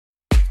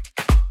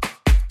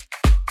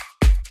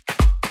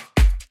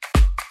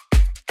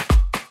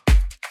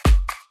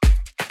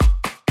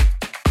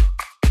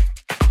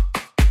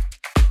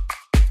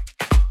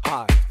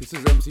This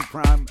is MC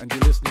Pryme, and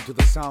you're listening to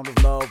The Sound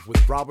of Love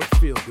with Robert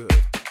Feelgood.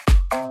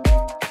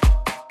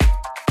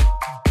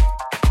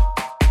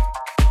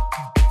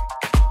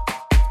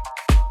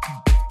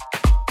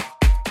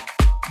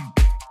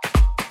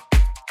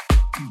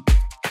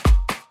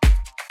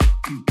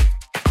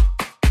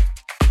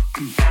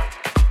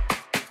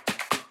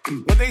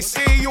 When they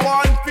say you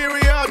are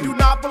inferior, do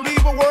not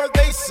believe a word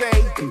they say.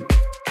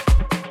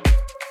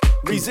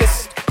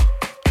 Resist.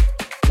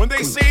 When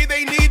they say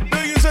they need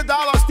billions of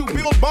dollars to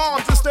build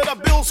bonds instead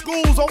of build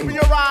schools, open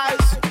your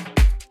eyes.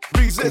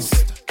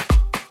 Resist.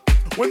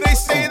 When they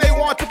say they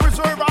want to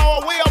preserve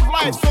our way of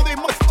life, so they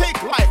must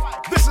take life,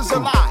 this is a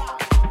lie.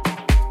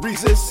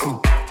 Resist.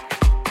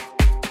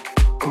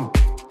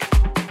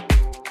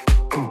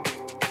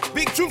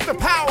 Speak truth to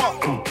power.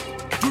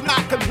 Do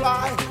not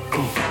comply.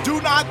 Do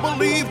not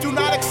believe, do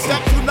not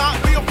accept, do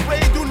not be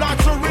afraid, do not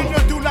surrender,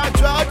 do not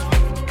judge.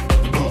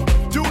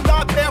 Do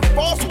not bear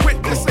false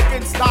witness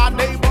against our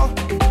neighbor.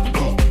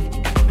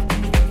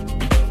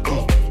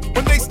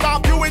 When they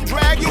stop you and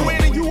drag you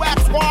in and you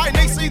ask why, and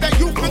they say that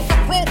you fit the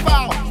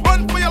profile,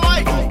 run for your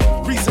life.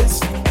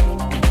 Resist.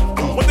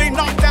 When they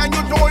knock down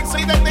your door and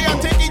say that they are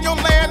taking your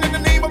land in the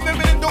name of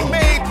eminent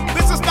domain,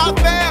 this is not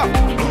fair.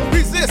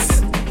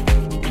 Resist.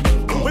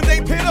 When they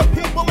pit a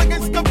people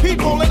against the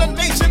people and a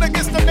nation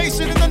against the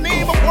nation in the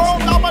name of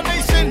world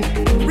domination,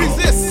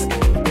 resist.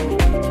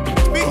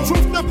 Speak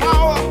truth to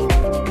power.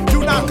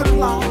 Do not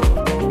comply.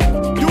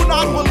 Do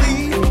not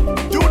believe.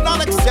 Do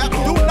not accept.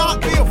 Do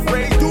not be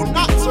afraid. Do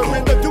not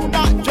surrender. Do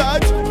not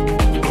judge.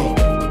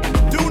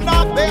 Do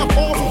not bear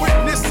false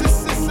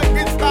witnesses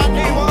against our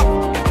neighbor.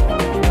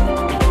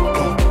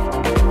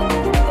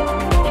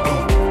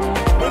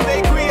 When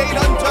they create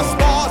unjust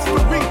laws to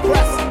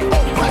repress,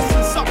 oppress,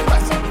 and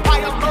suppress,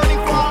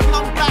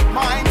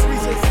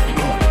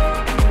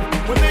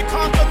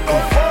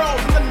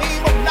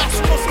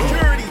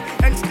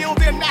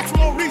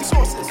 natural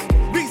resources.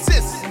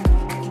 Resist.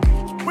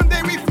 When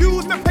they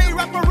refuse to pay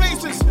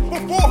reparations for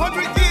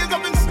 400 years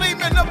of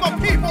enslavement of a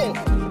people.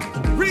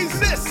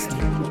 Resist.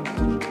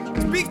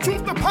 Speak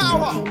truth to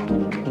power.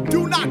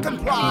 Do not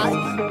comply.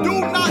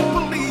 Do not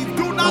believe.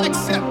 Do not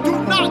accept. Do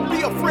not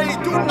be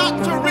afraid. Do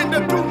not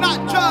surrender. Do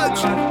not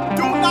judge.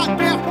 Do not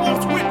bear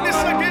false witness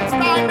against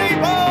thy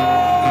neighbor.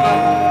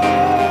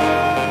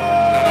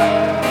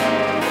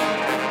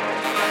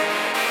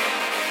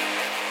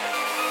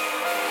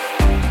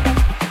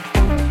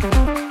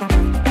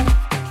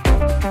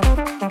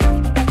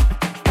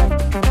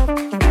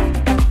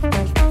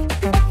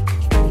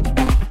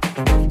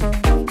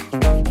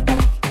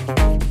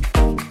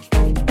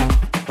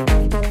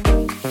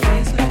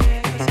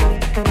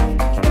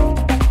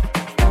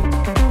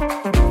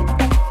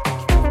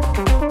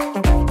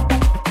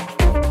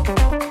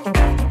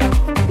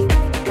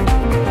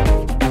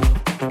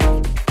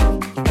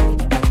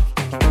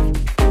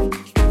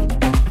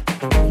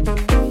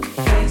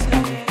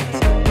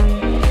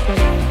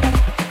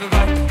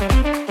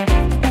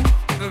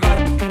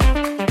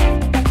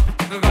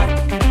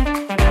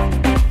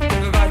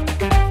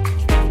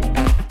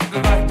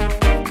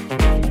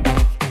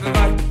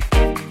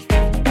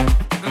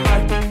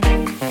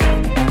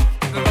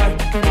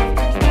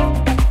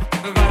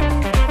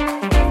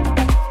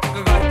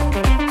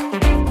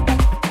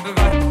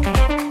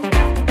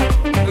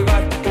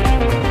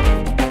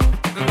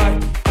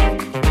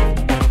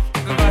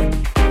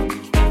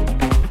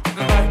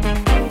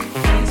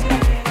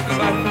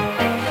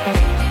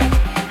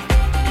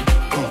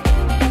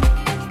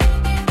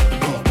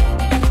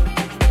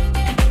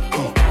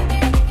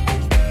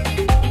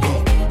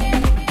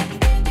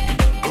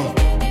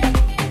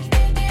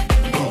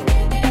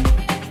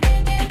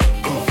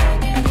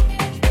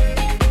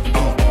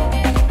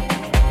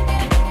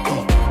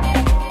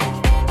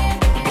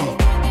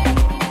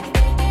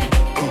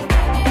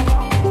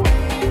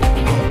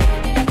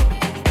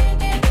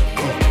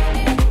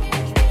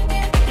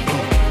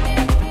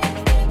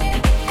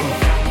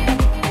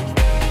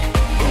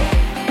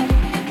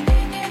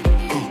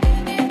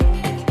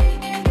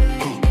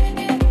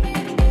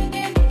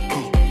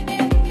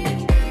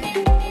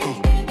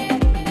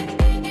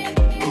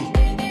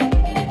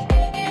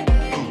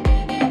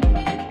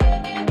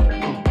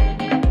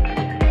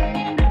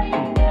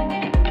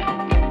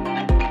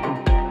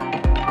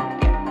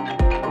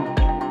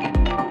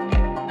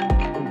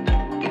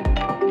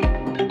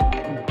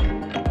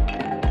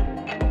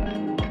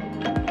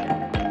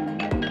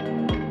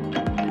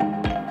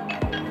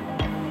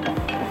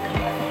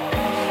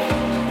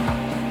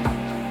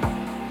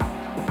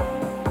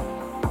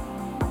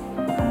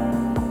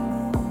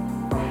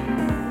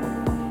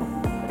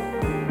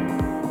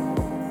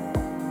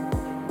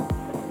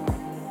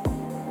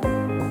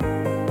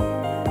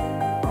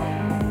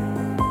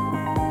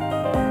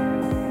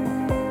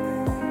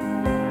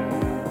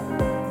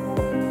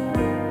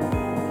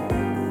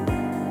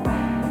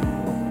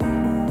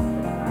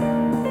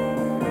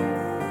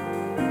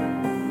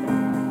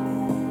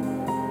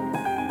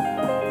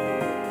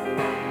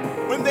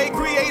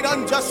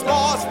 Unjust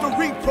laws to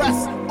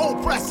repress,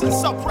 oppress, and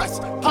suppress.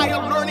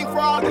 Higher learning for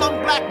our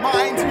young black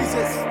minds.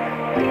 Resist.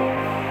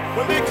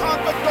 When they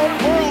conquer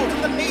third worlds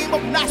in the name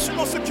of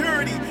national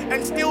security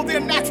and steal their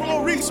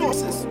natural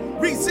resources,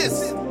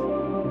 resist.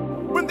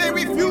 When they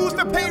refuse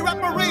to pay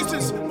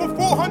reparations for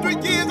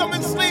 400 years of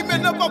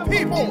enslavement of a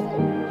people,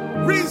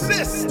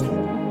 resist.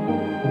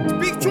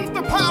 Speak truth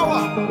to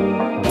power.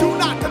 Do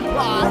not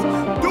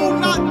comply. Do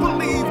not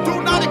believe.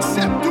 Do not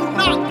accept. Do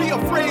not be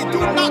afraid. Do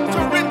not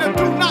surrender.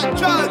 Do not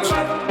judge.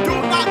 Do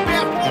not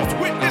bear false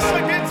witness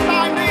against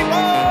thy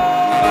neighbor.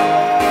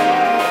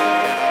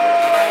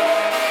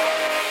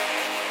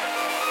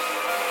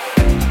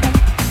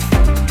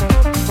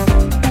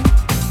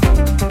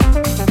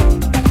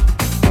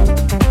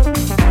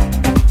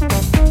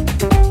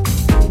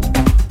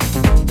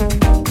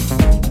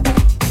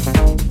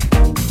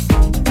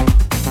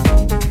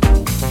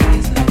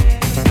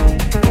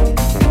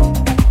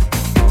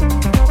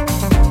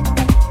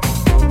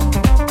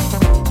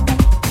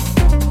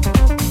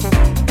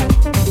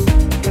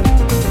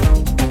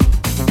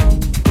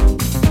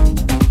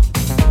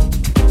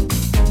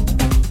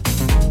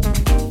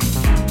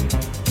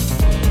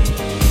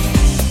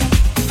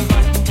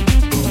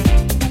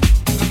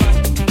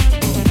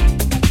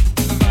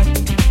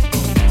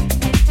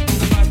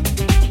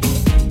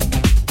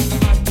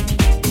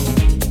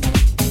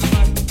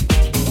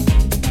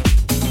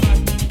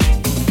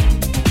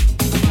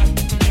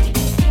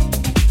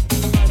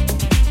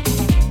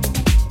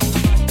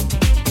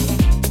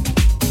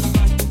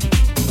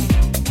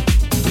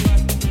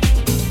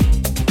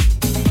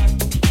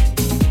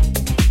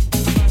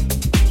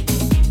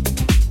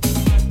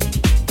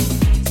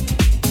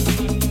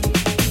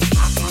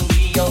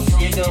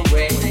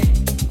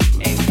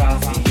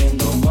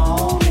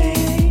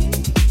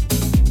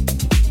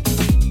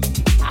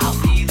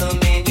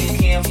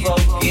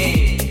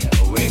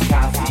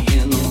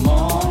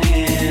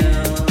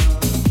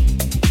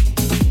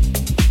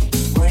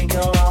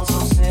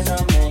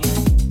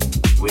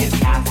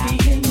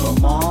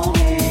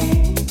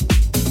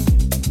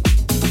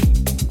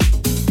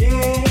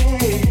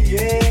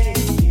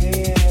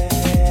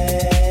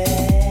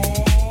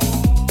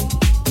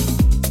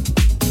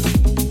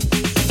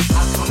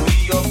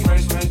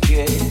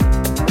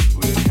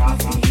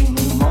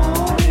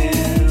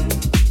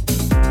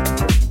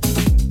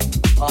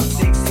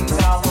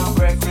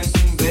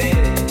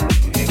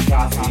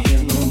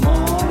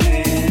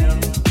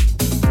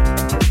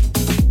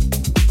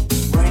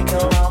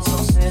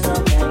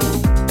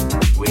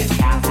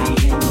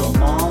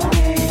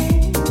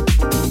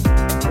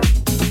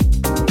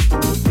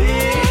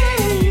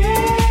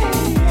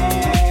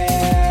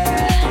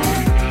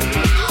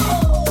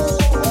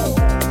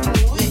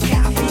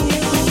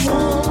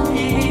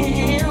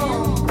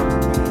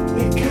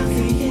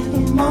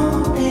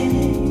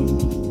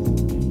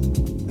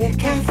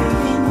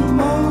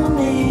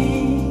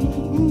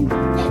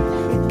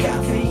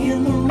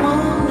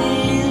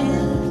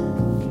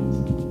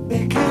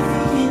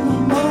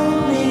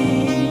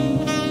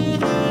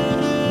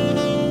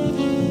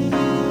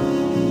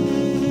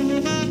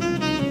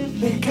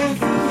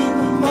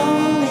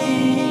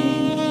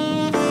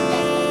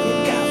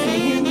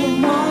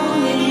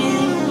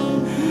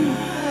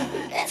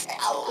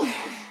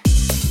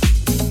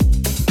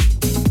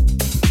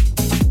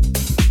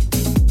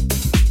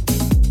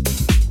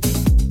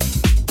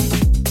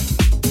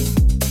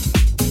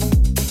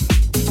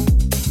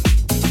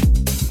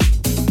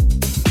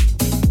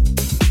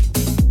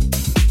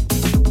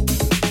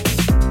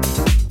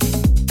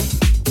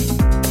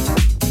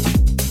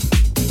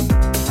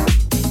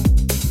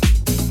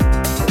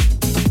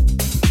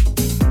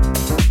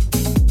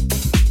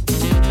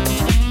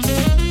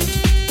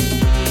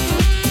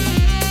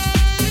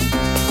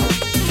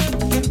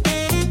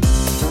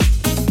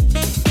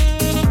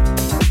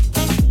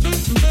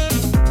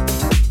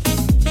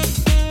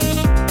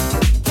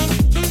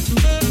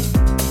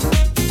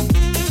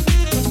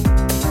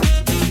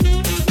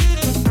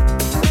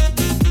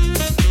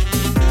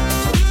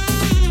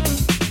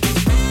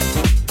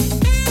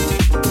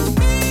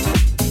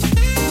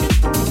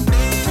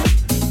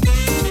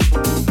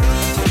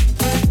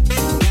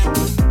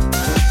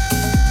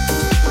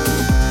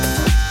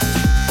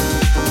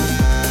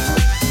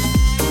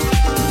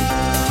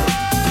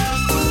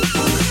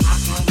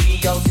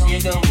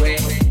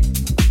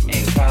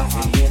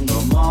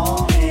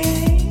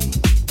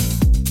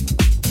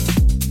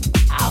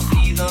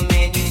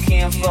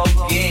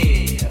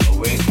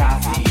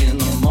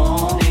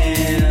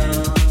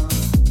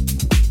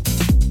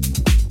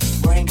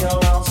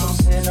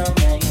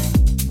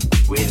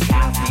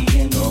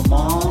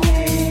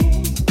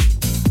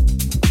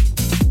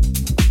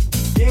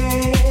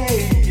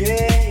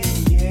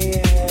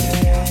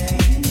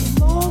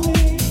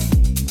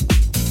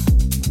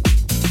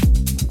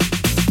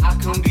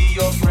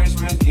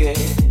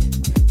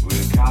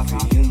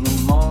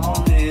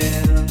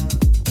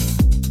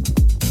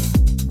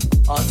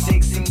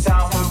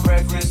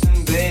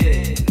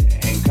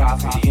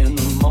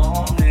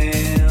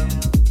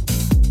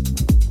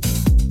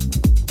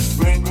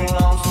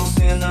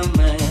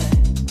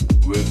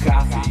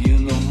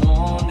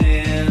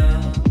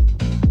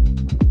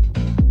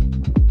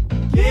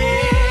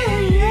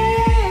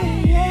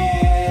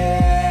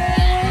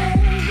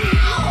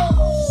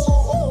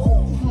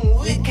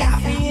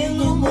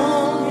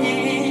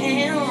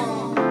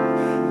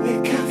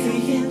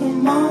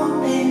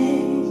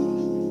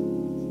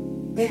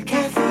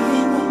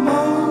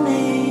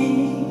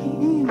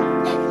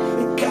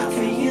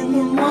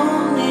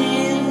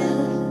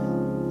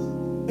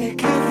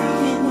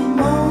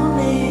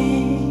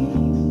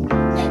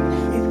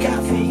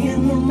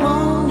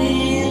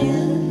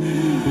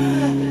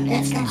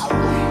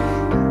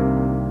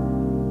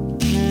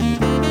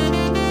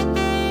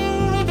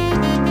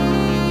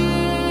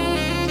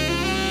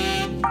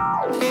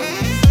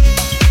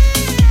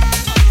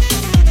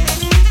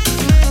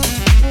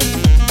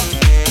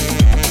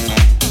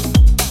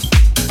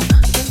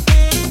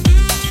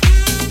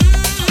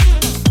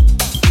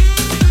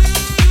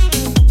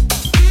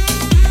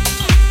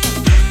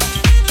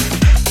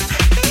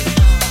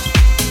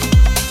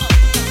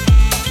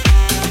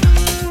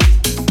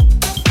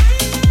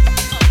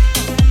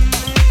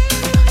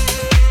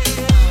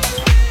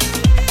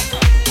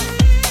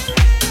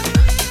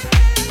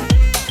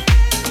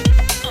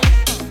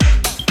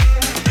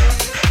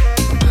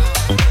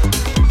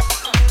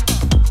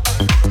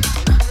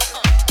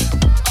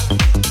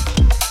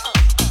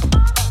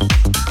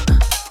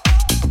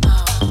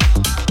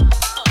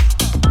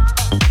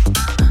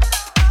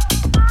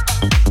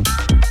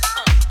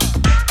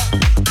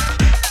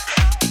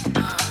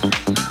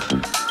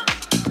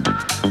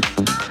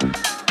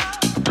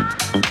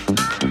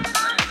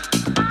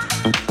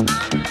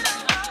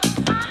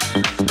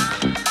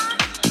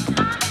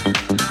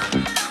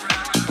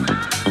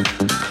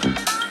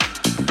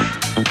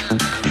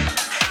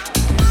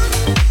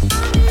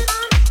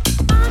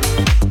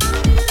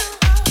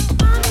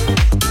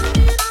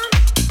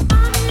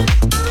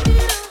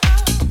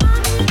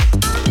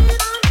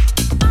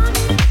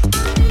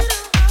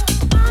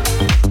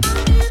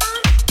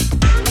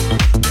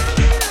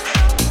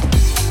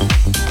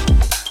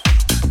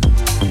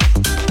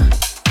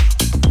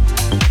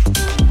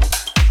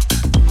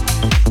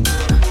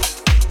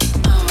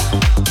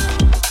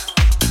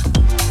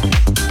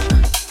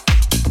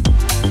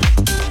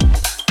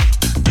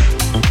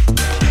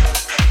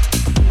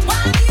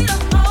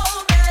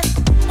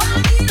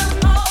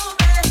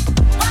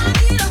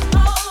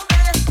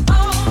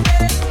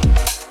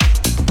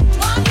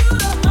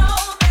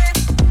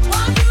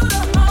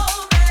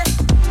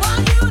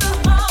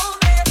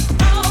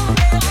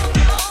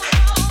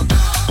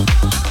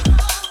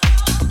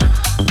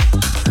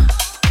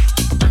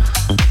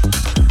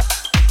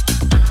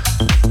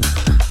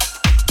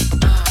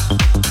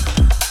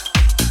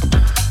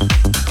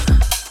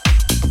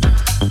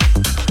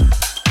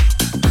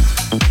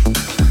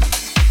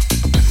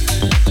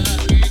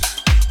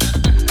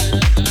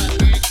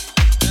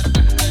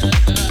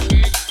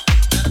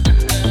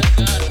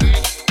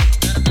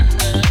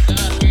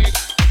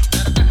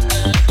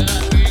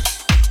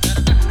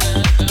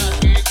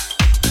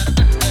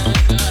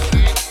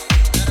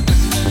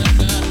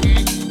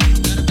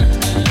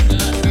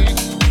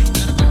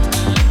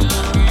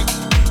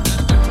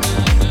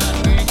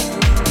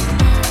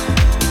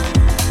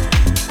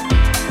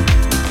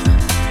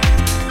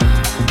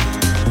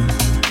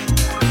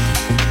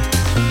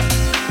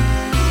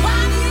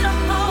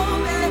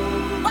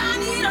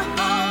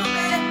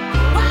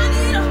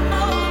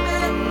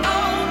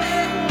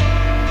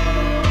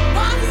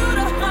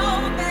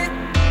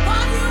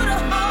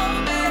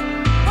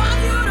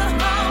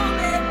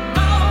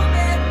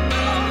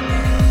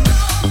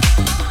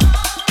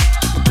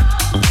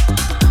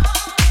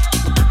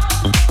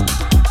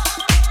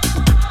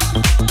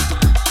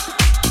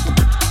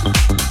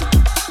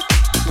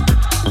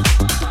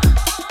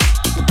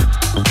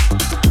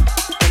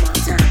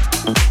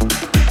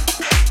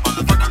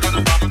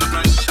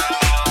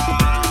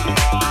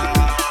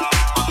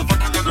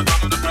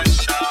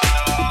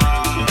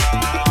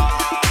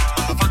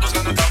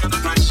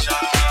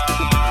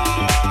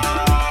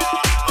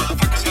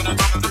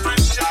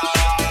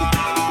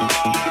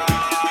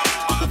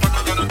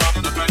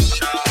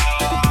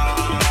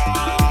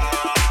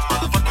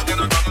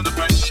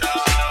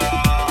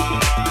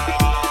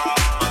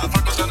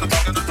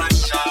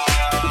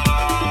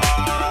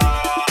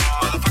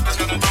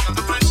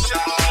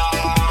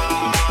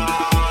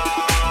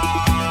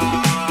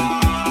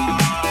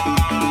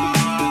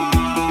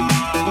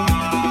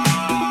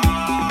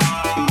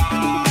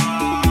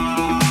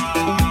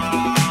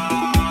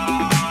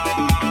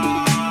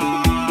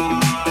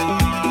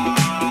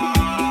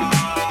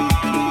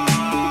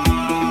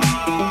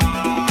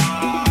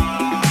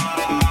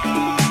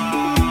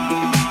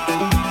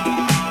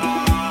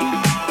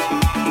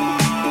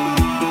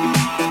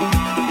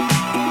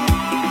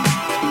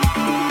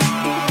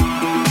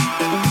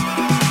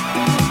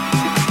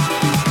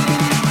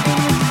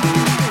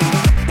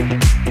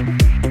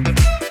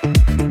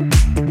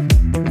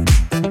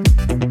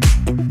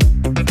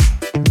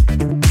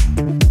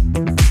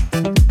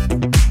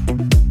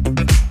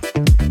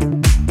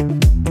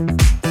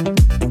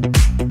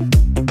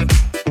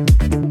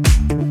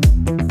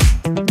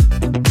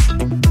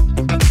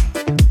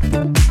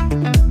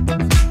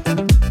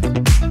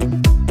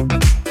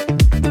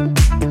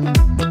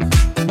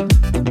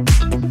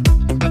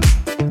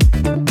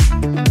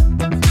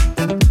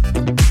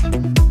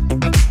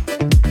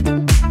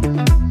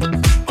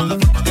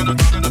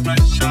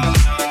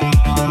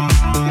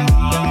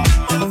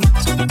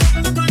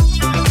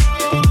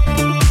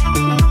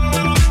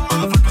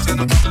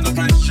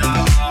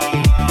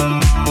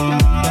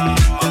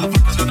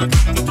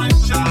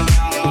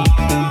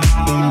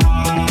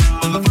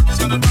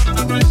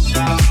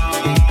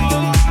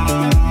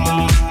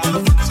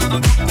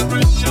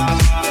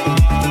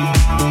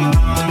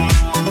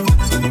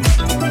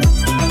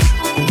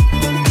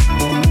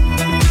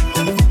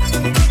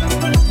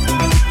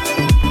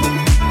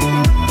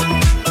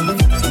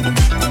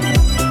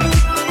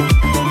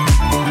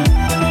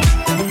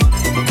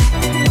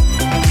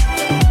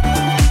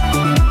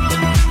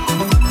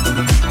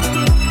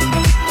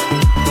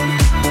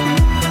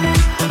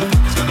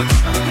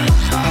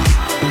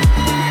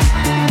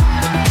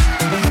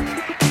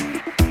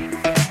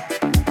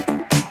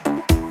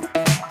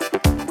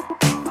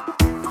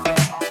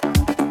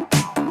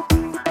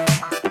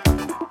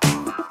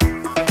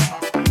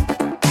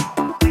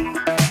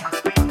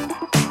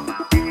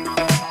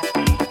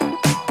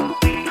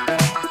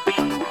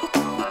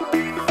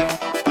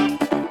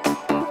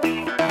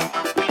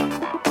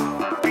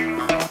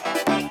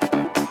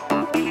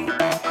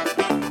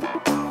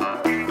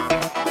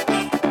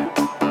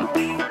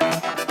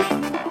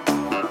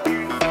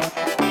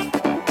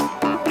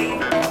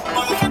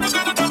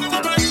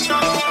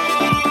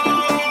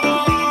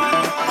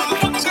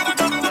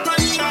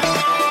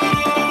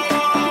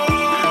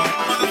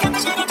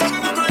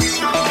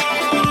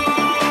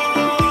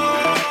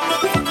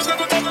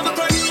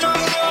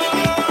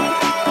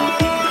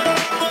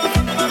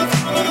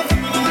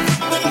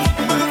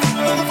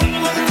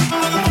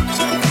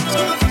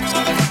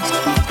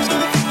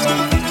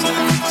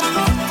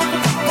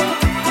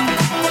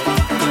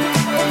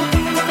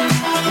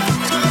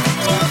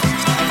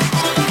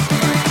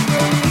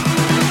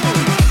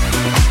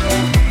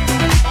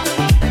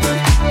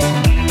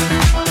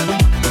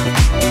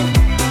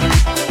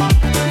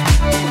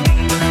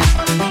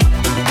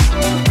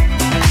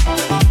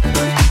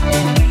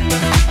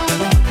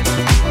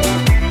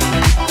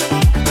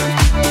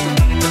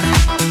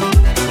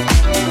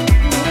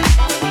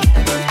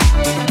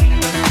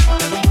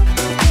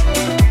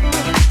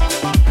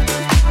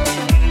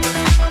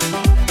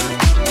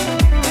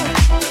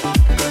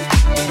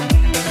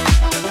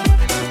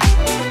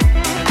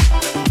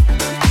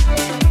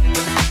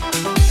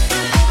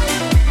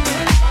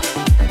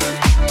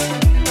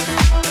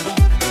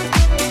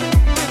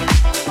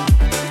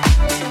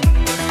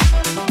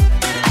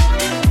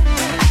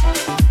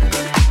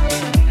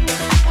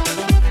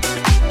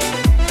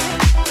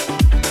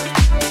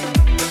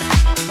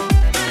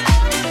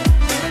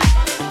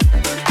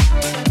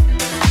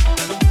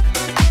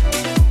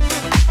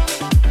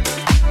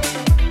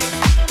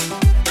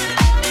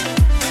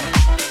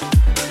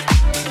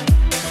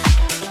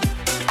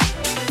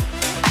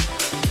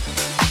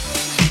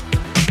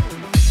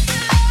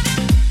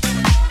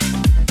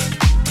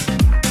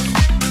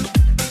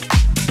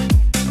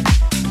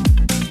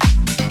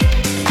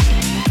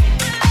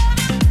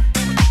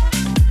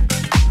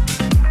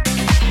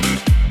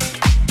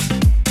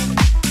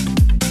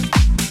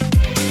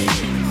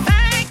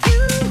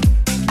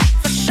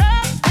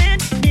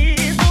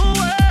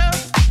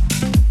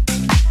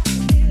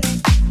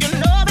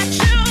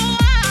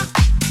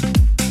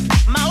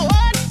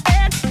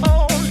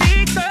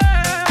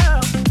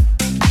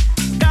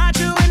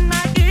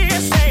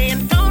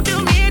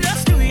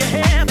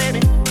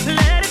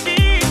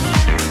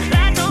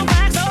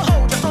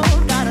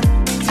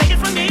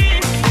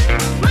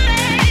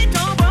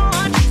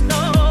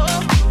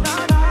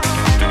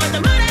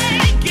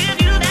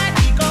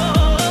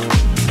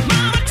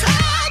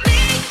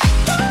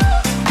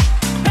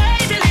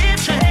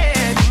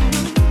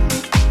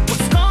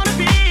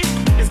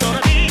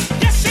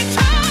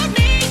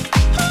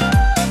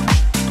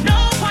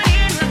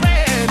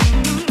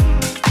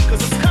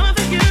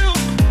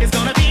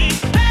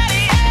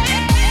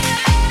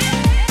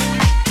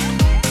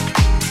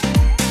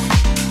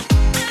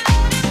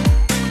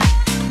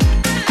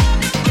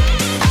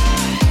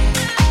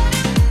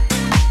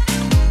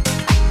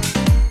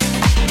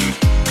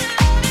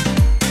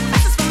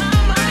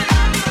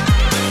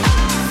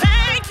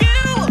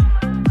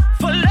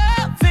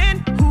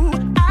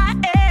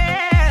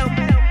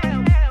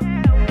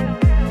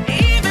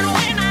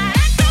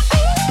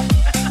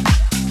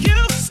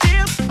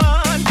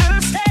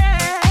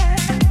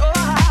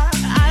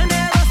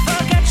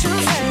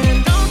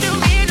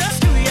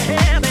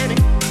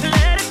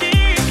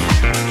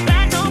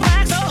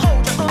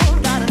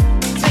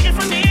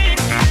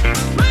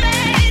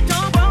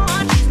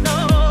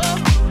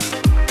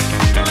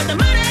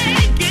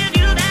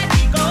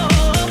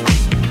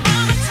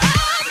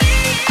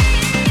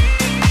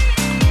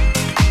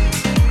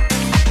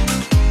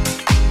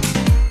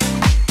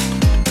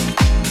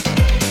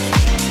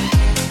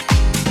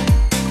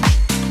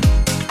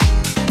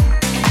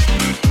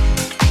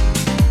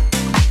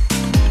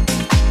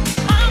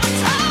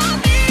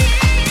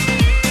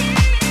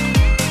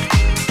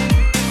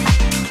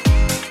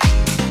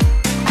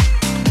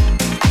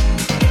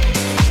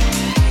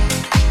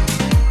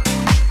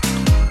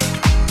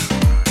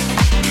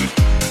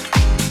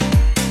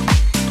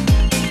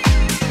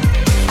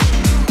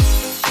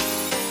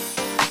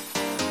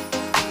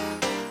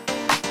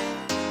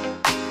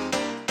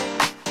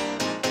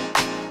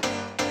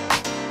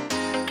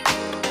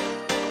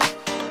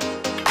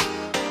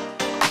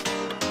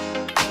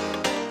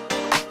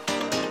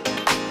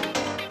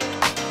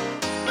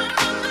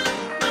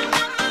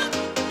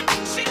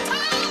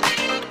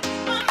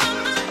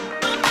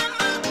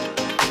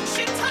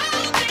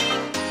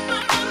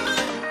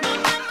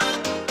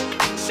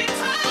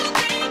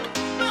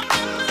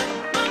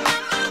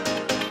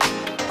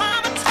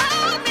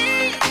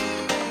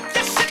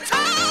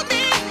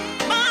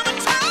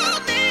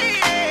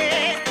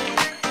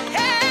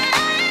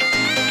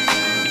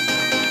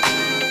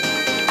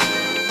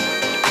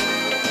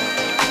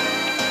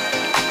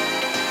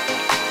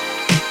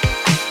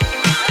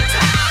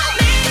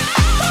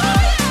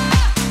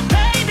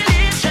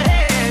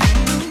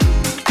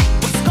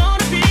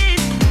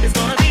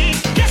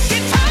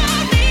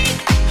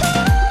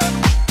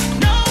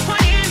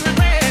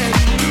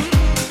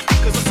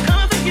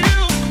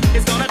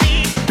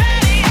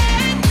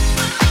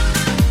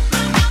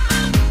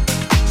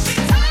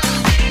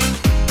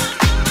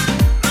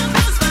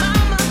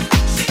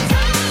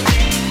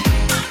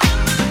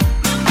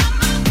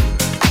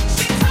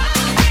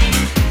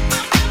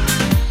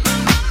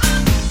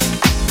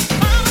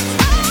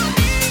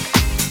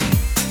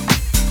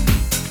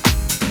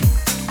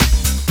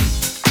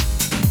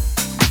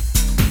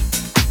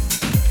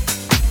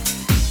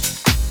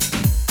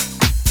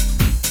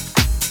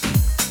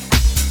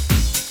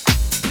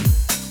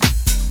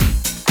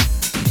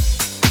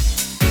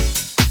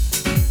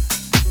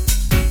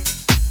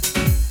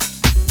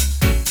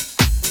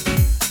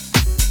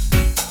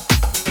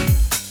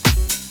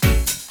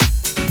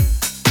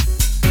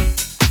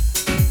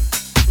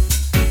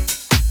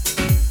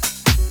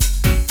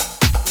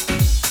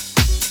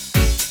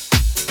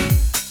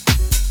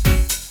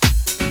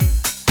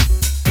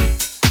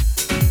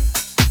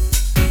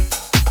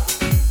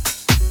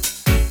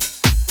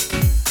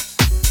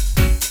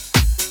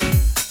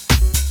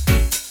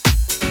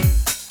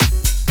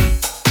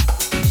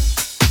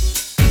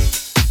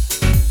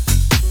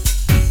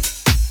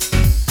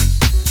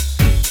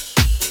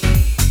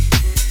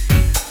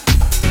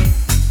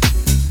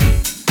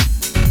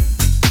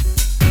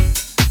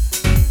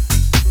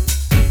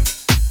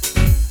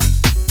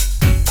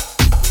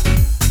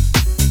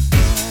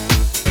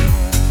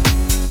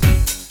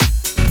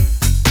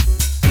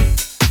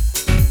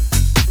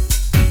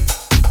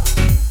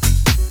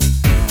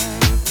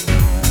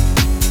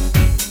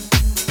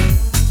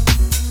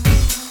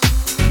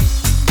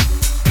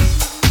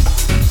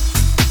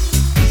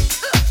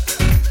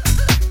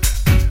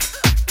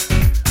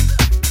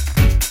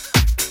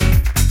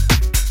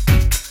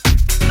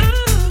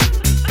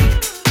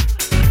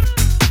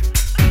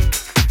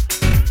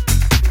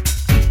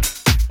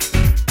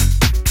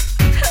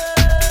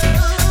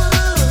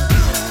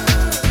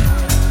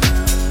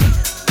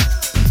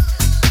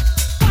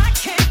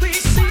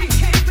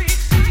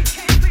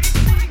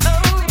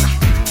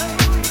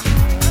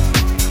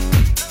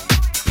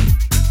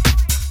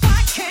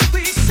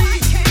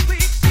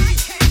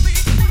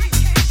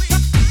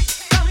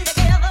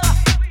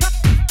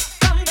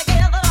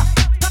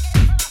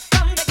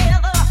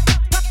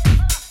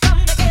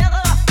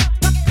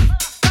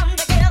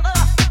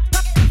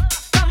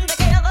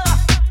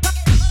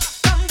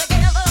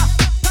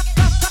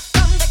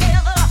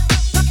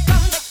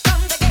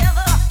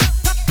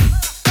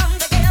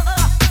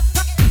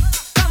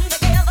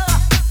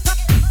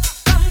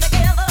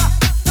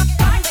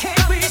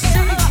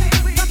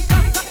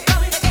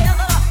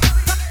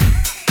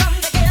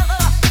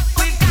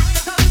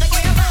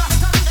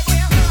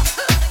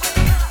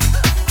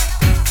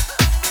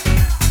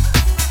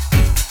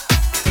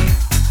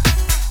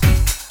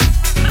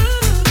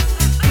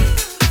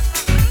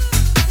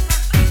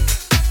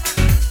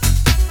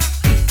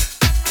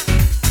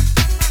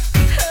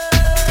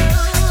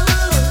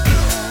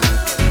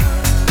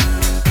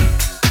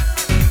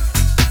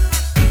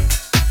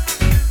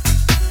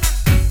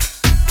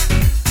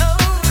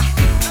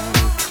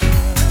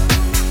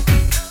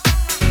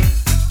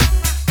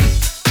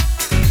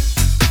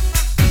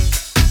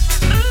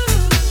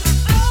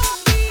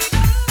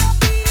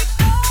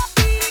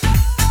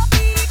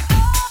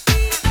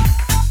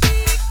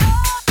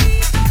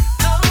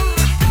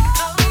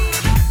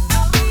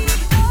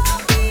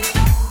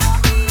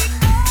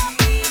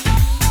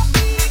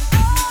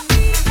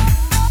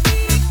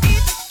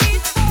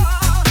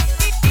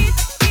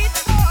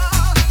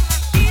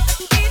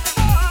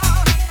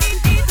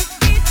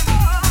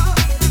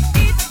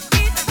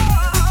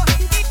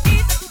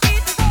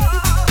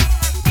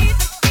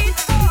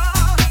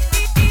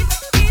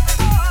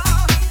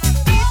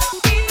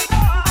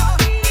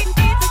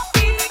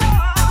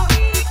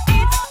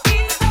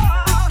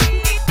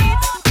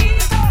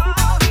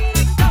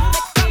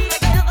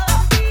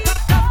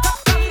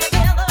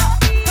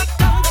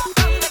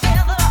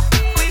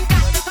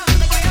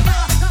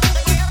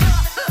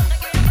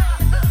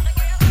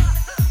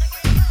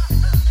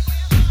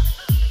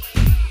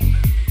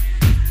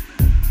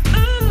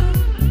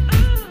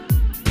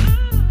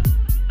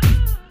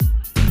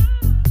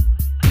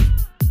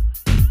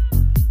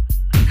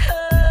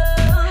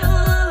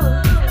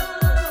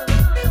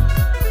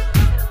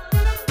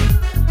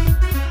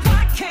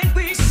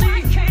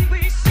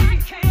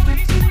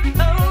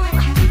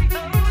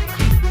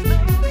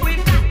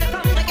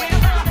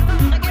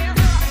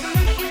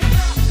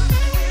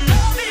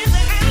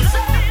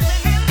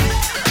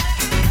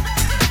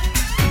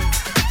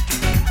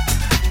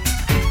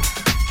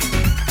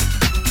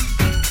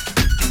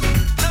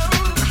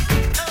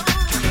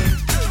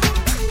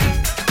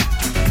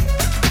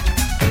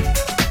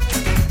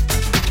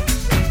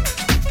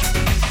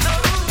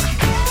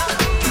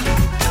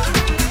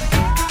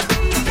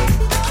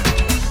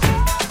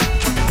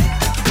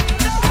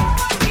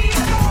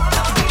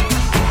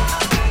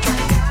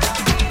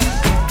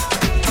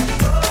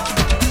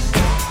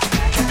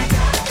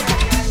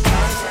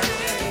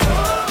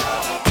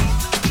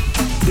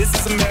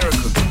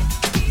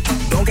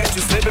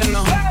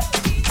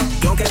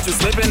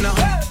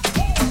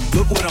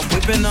 I'm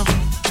whipping up.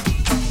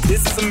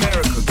 This is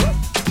America.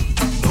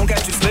 Don't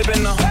catch you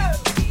slipping up.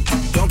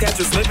 Don't catch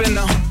you slipping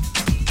up.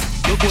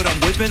 Look what I'm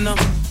whipping up.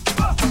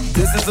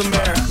 This is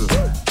America.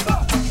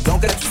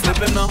 Don't catch you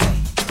slipping up.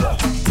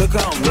 Look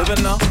how I'm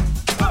living up.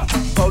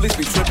 Police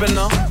be tripping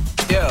up.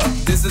 Yeah,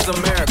 this is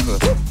America.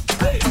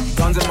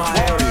 Guns in my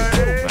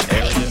area.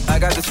 I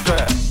got the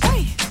strap.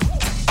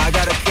 I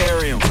gotta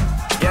carry 'em.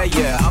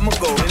 Yeah, I'ma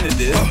go into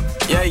this.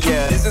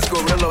 Yeah, this is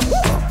gorilla.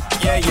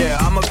 Yeah,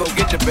 I'ma go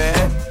get the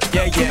bag.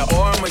 Yeah,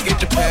 or I'ma get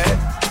the pad.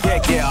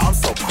 Yeah, I'm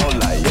so cold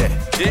like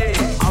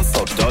yeah. I'm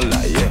so dull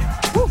like yeah.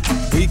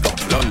 We gon'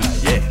 blow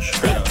like yeah.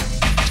 Straight up.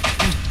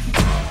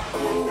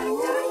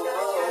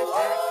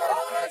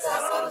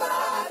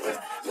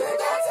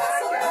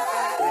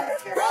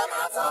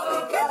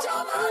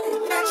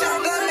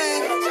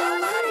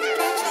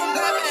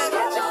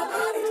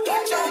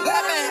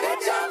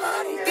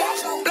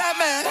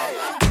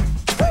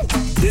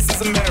 This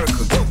is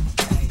America.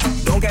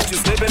 Don't catch you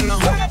slipping now.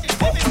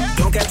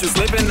 Don't catch you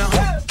slipping now.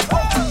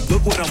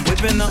 Look what I'm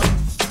whipping up.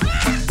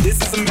 This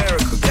is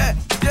America.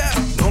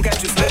 Don't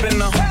catch you slipping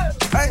now.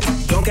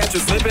 Don't catch you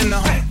slipping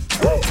now.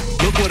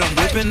 Look what I'm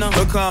whipping up.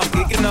 Look how I'm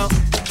geeking up.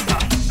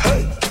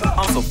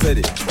 I'm so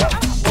pretty.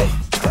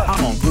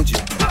 I'm on Gucci.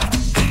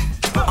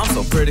 I'm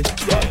so pretty.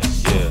 Yeah.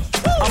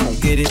 I'm gonna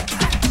get it.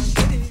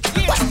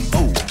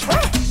 Ooh.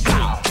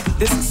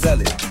 This is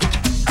sell it.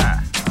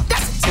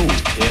 That's a tool.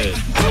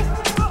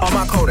 Yeah. On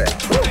my Kodak.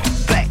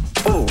 Black.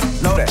 Ooh,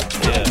 know that.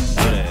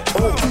 Yeah.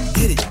 Ooh,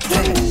 get it.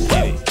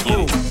 Yeah.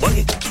 Ooh, work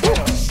it.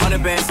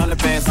 100 bands.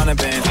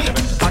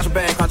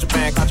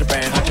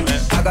 Contraband.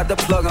 I got the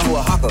plug on who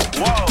a hawker.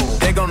 Whoa.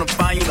 They gonna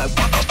find you like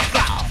waka.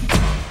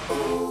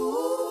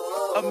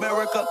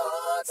 America.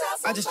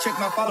 I just checked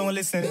my follow and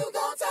listen.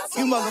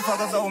 You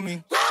motherfuckers owe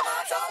me.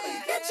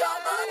 Get your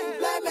money,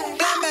 black man.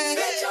 Black man.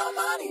 Get your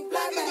money,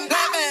 black man.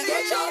 Black man.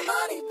 Get your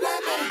money,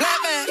 black man. Black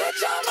man. Get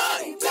your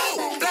money, black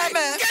man. Black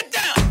man. Get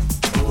down.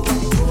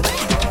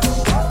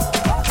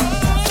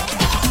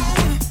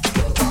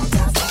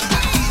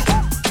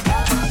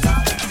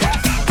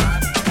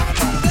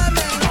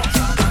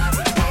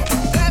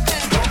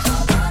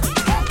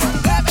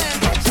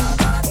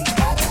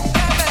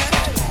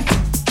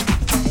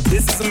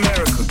 This is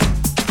America.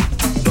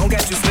 Don't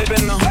catch you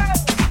slipping now.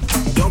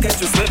 Don't catch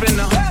you slipping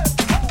now.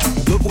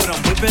 Look what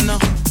I'm whipping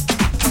up.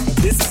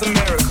 This is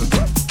America.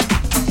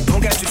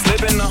 Don't catch you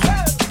slipping now.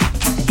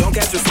 Don't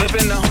catch you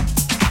slipping now.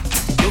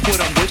 Look what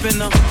I'm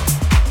whipping up.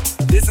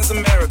 This is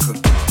America.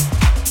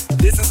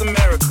 This is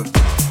America.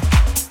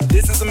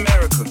 This is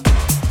America.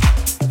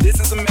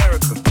 This is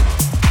America.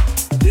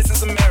 This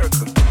is America.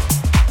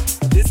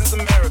 This is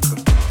America.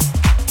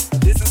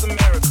 This is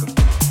America.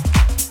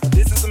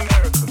 This is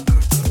America.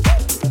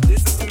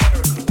 This is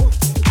America.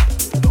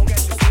 Don't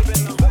catch you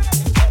slipping now.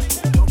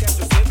 Don't catch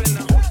you slipping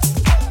now.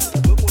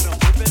 Look what I'm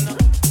whipping up.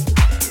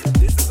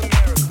 This is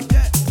America.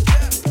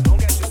 Don't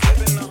catch you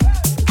slipping now.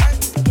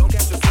 Don't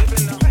catch you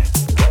slipping now.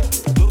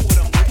 Look what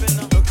I'm whipping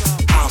up. Look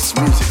how House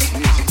music.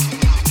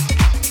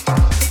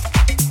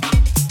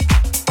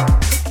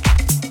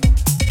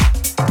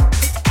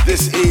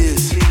 This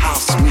is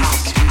house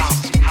music.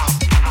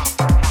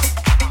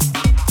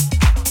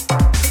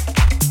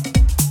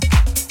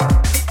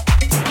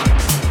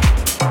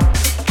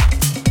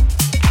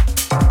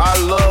 I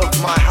love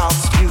my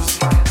house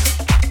music.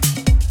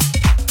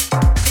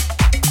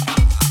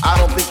 I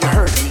don't think you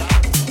heard me.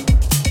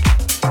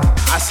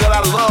 I said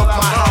I love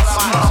my house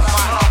music.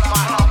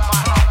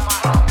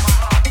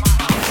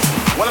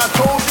 When I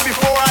told you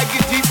before I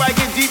get deep, I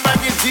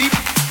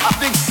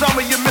think some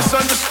of you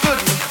misunderstood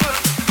me.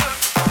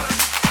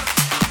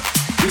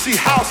 You see,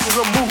 house is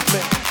a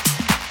movement.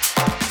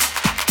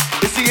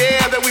 It's the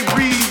air that we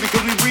breathe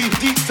because we breathe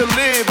deep to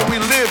live and we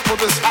live for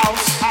this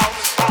house.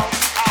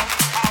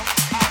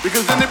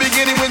 Because in the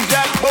beginning when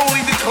Jack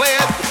Bowley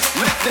declared,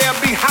 let there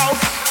be house,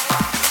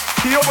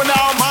 he opened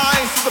our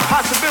minds to the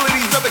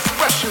possibilities of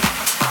expression.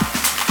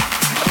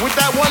 And with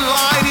that one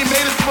line, he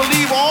made us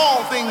believe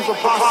all things are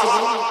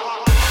possible.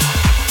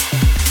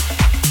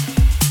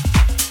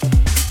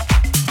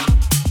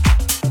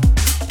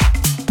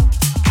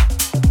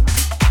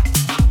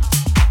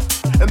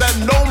 And that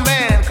no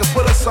man could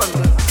put us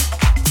under.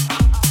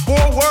 4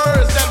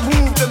 words that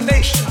moved the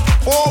nation.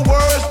 4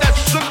 words that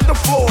shook the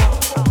floor.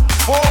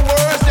 4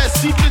 words that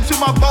seeped into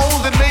my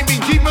bones and made me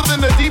deeper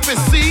than the deepest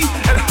sea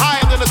and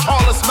higher than the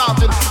tallest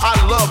mountain. I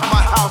love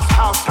my house,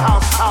 house,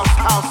 house, house,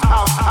 house,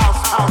 house,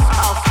 house, house,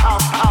 house,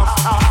 house, house,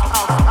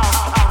 house,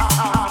 house,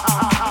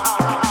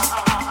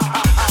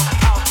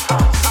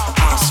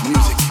 house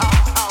music.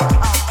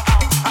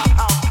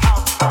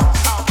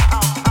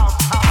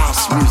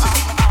 House music.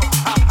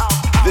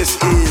 This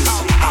is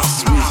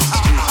house music.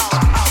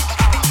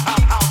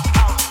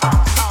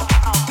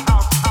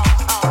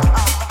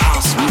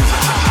 House music.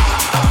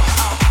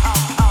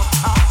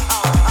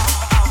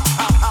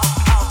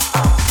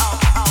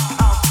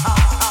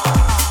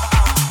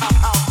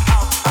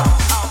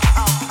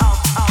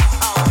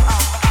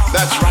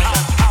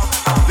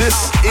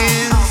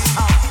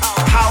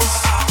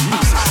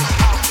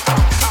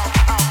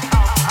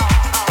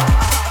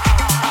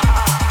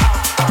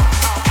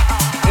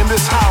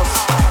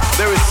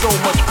 so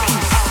much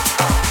peace.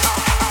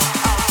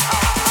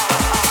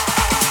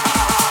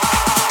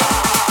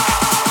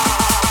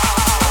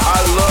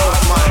 I love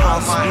my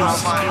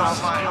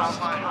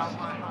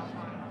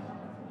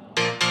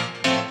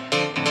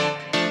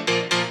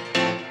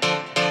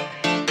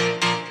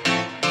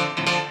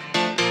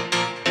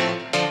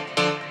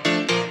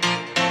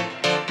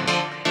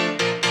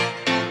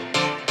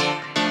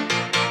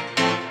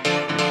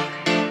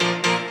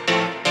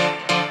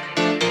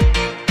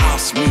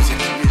house music.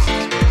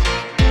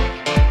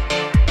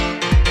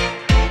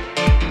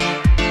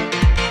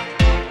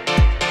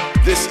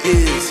 This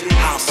is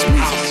house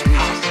music.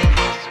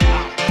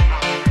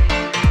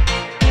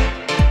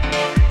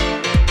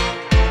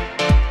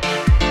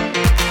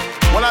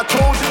 When I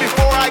told you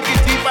before I get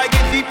deep, I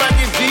get deep, I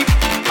get deep,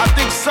 I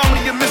think some of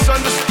you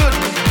misunderstood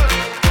me.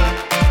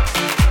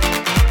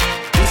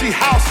 You see,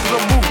 house is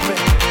a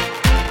movement.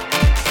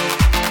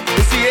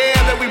 It's the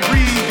air that we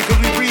breathe because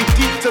we breathe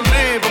deep to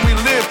live and we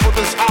live for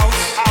this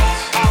house.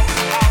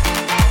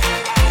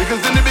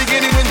 Because in the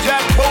beginning when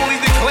Jack Foley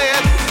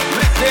declared,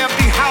 let there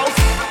be house,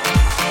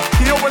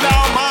 he opened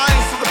our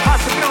minds to the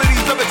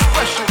possibilities of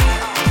expression.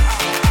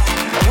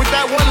 And with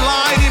that one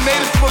line, he made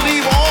us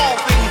believe all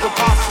things are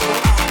possible.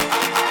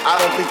 I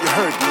don't think you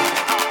heard me.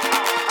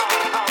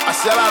 I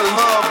said I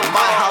love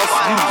my house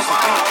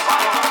music.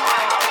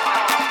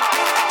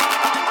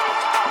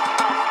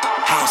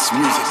 House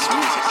music.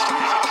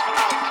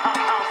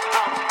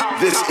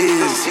 This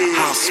is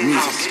house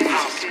music.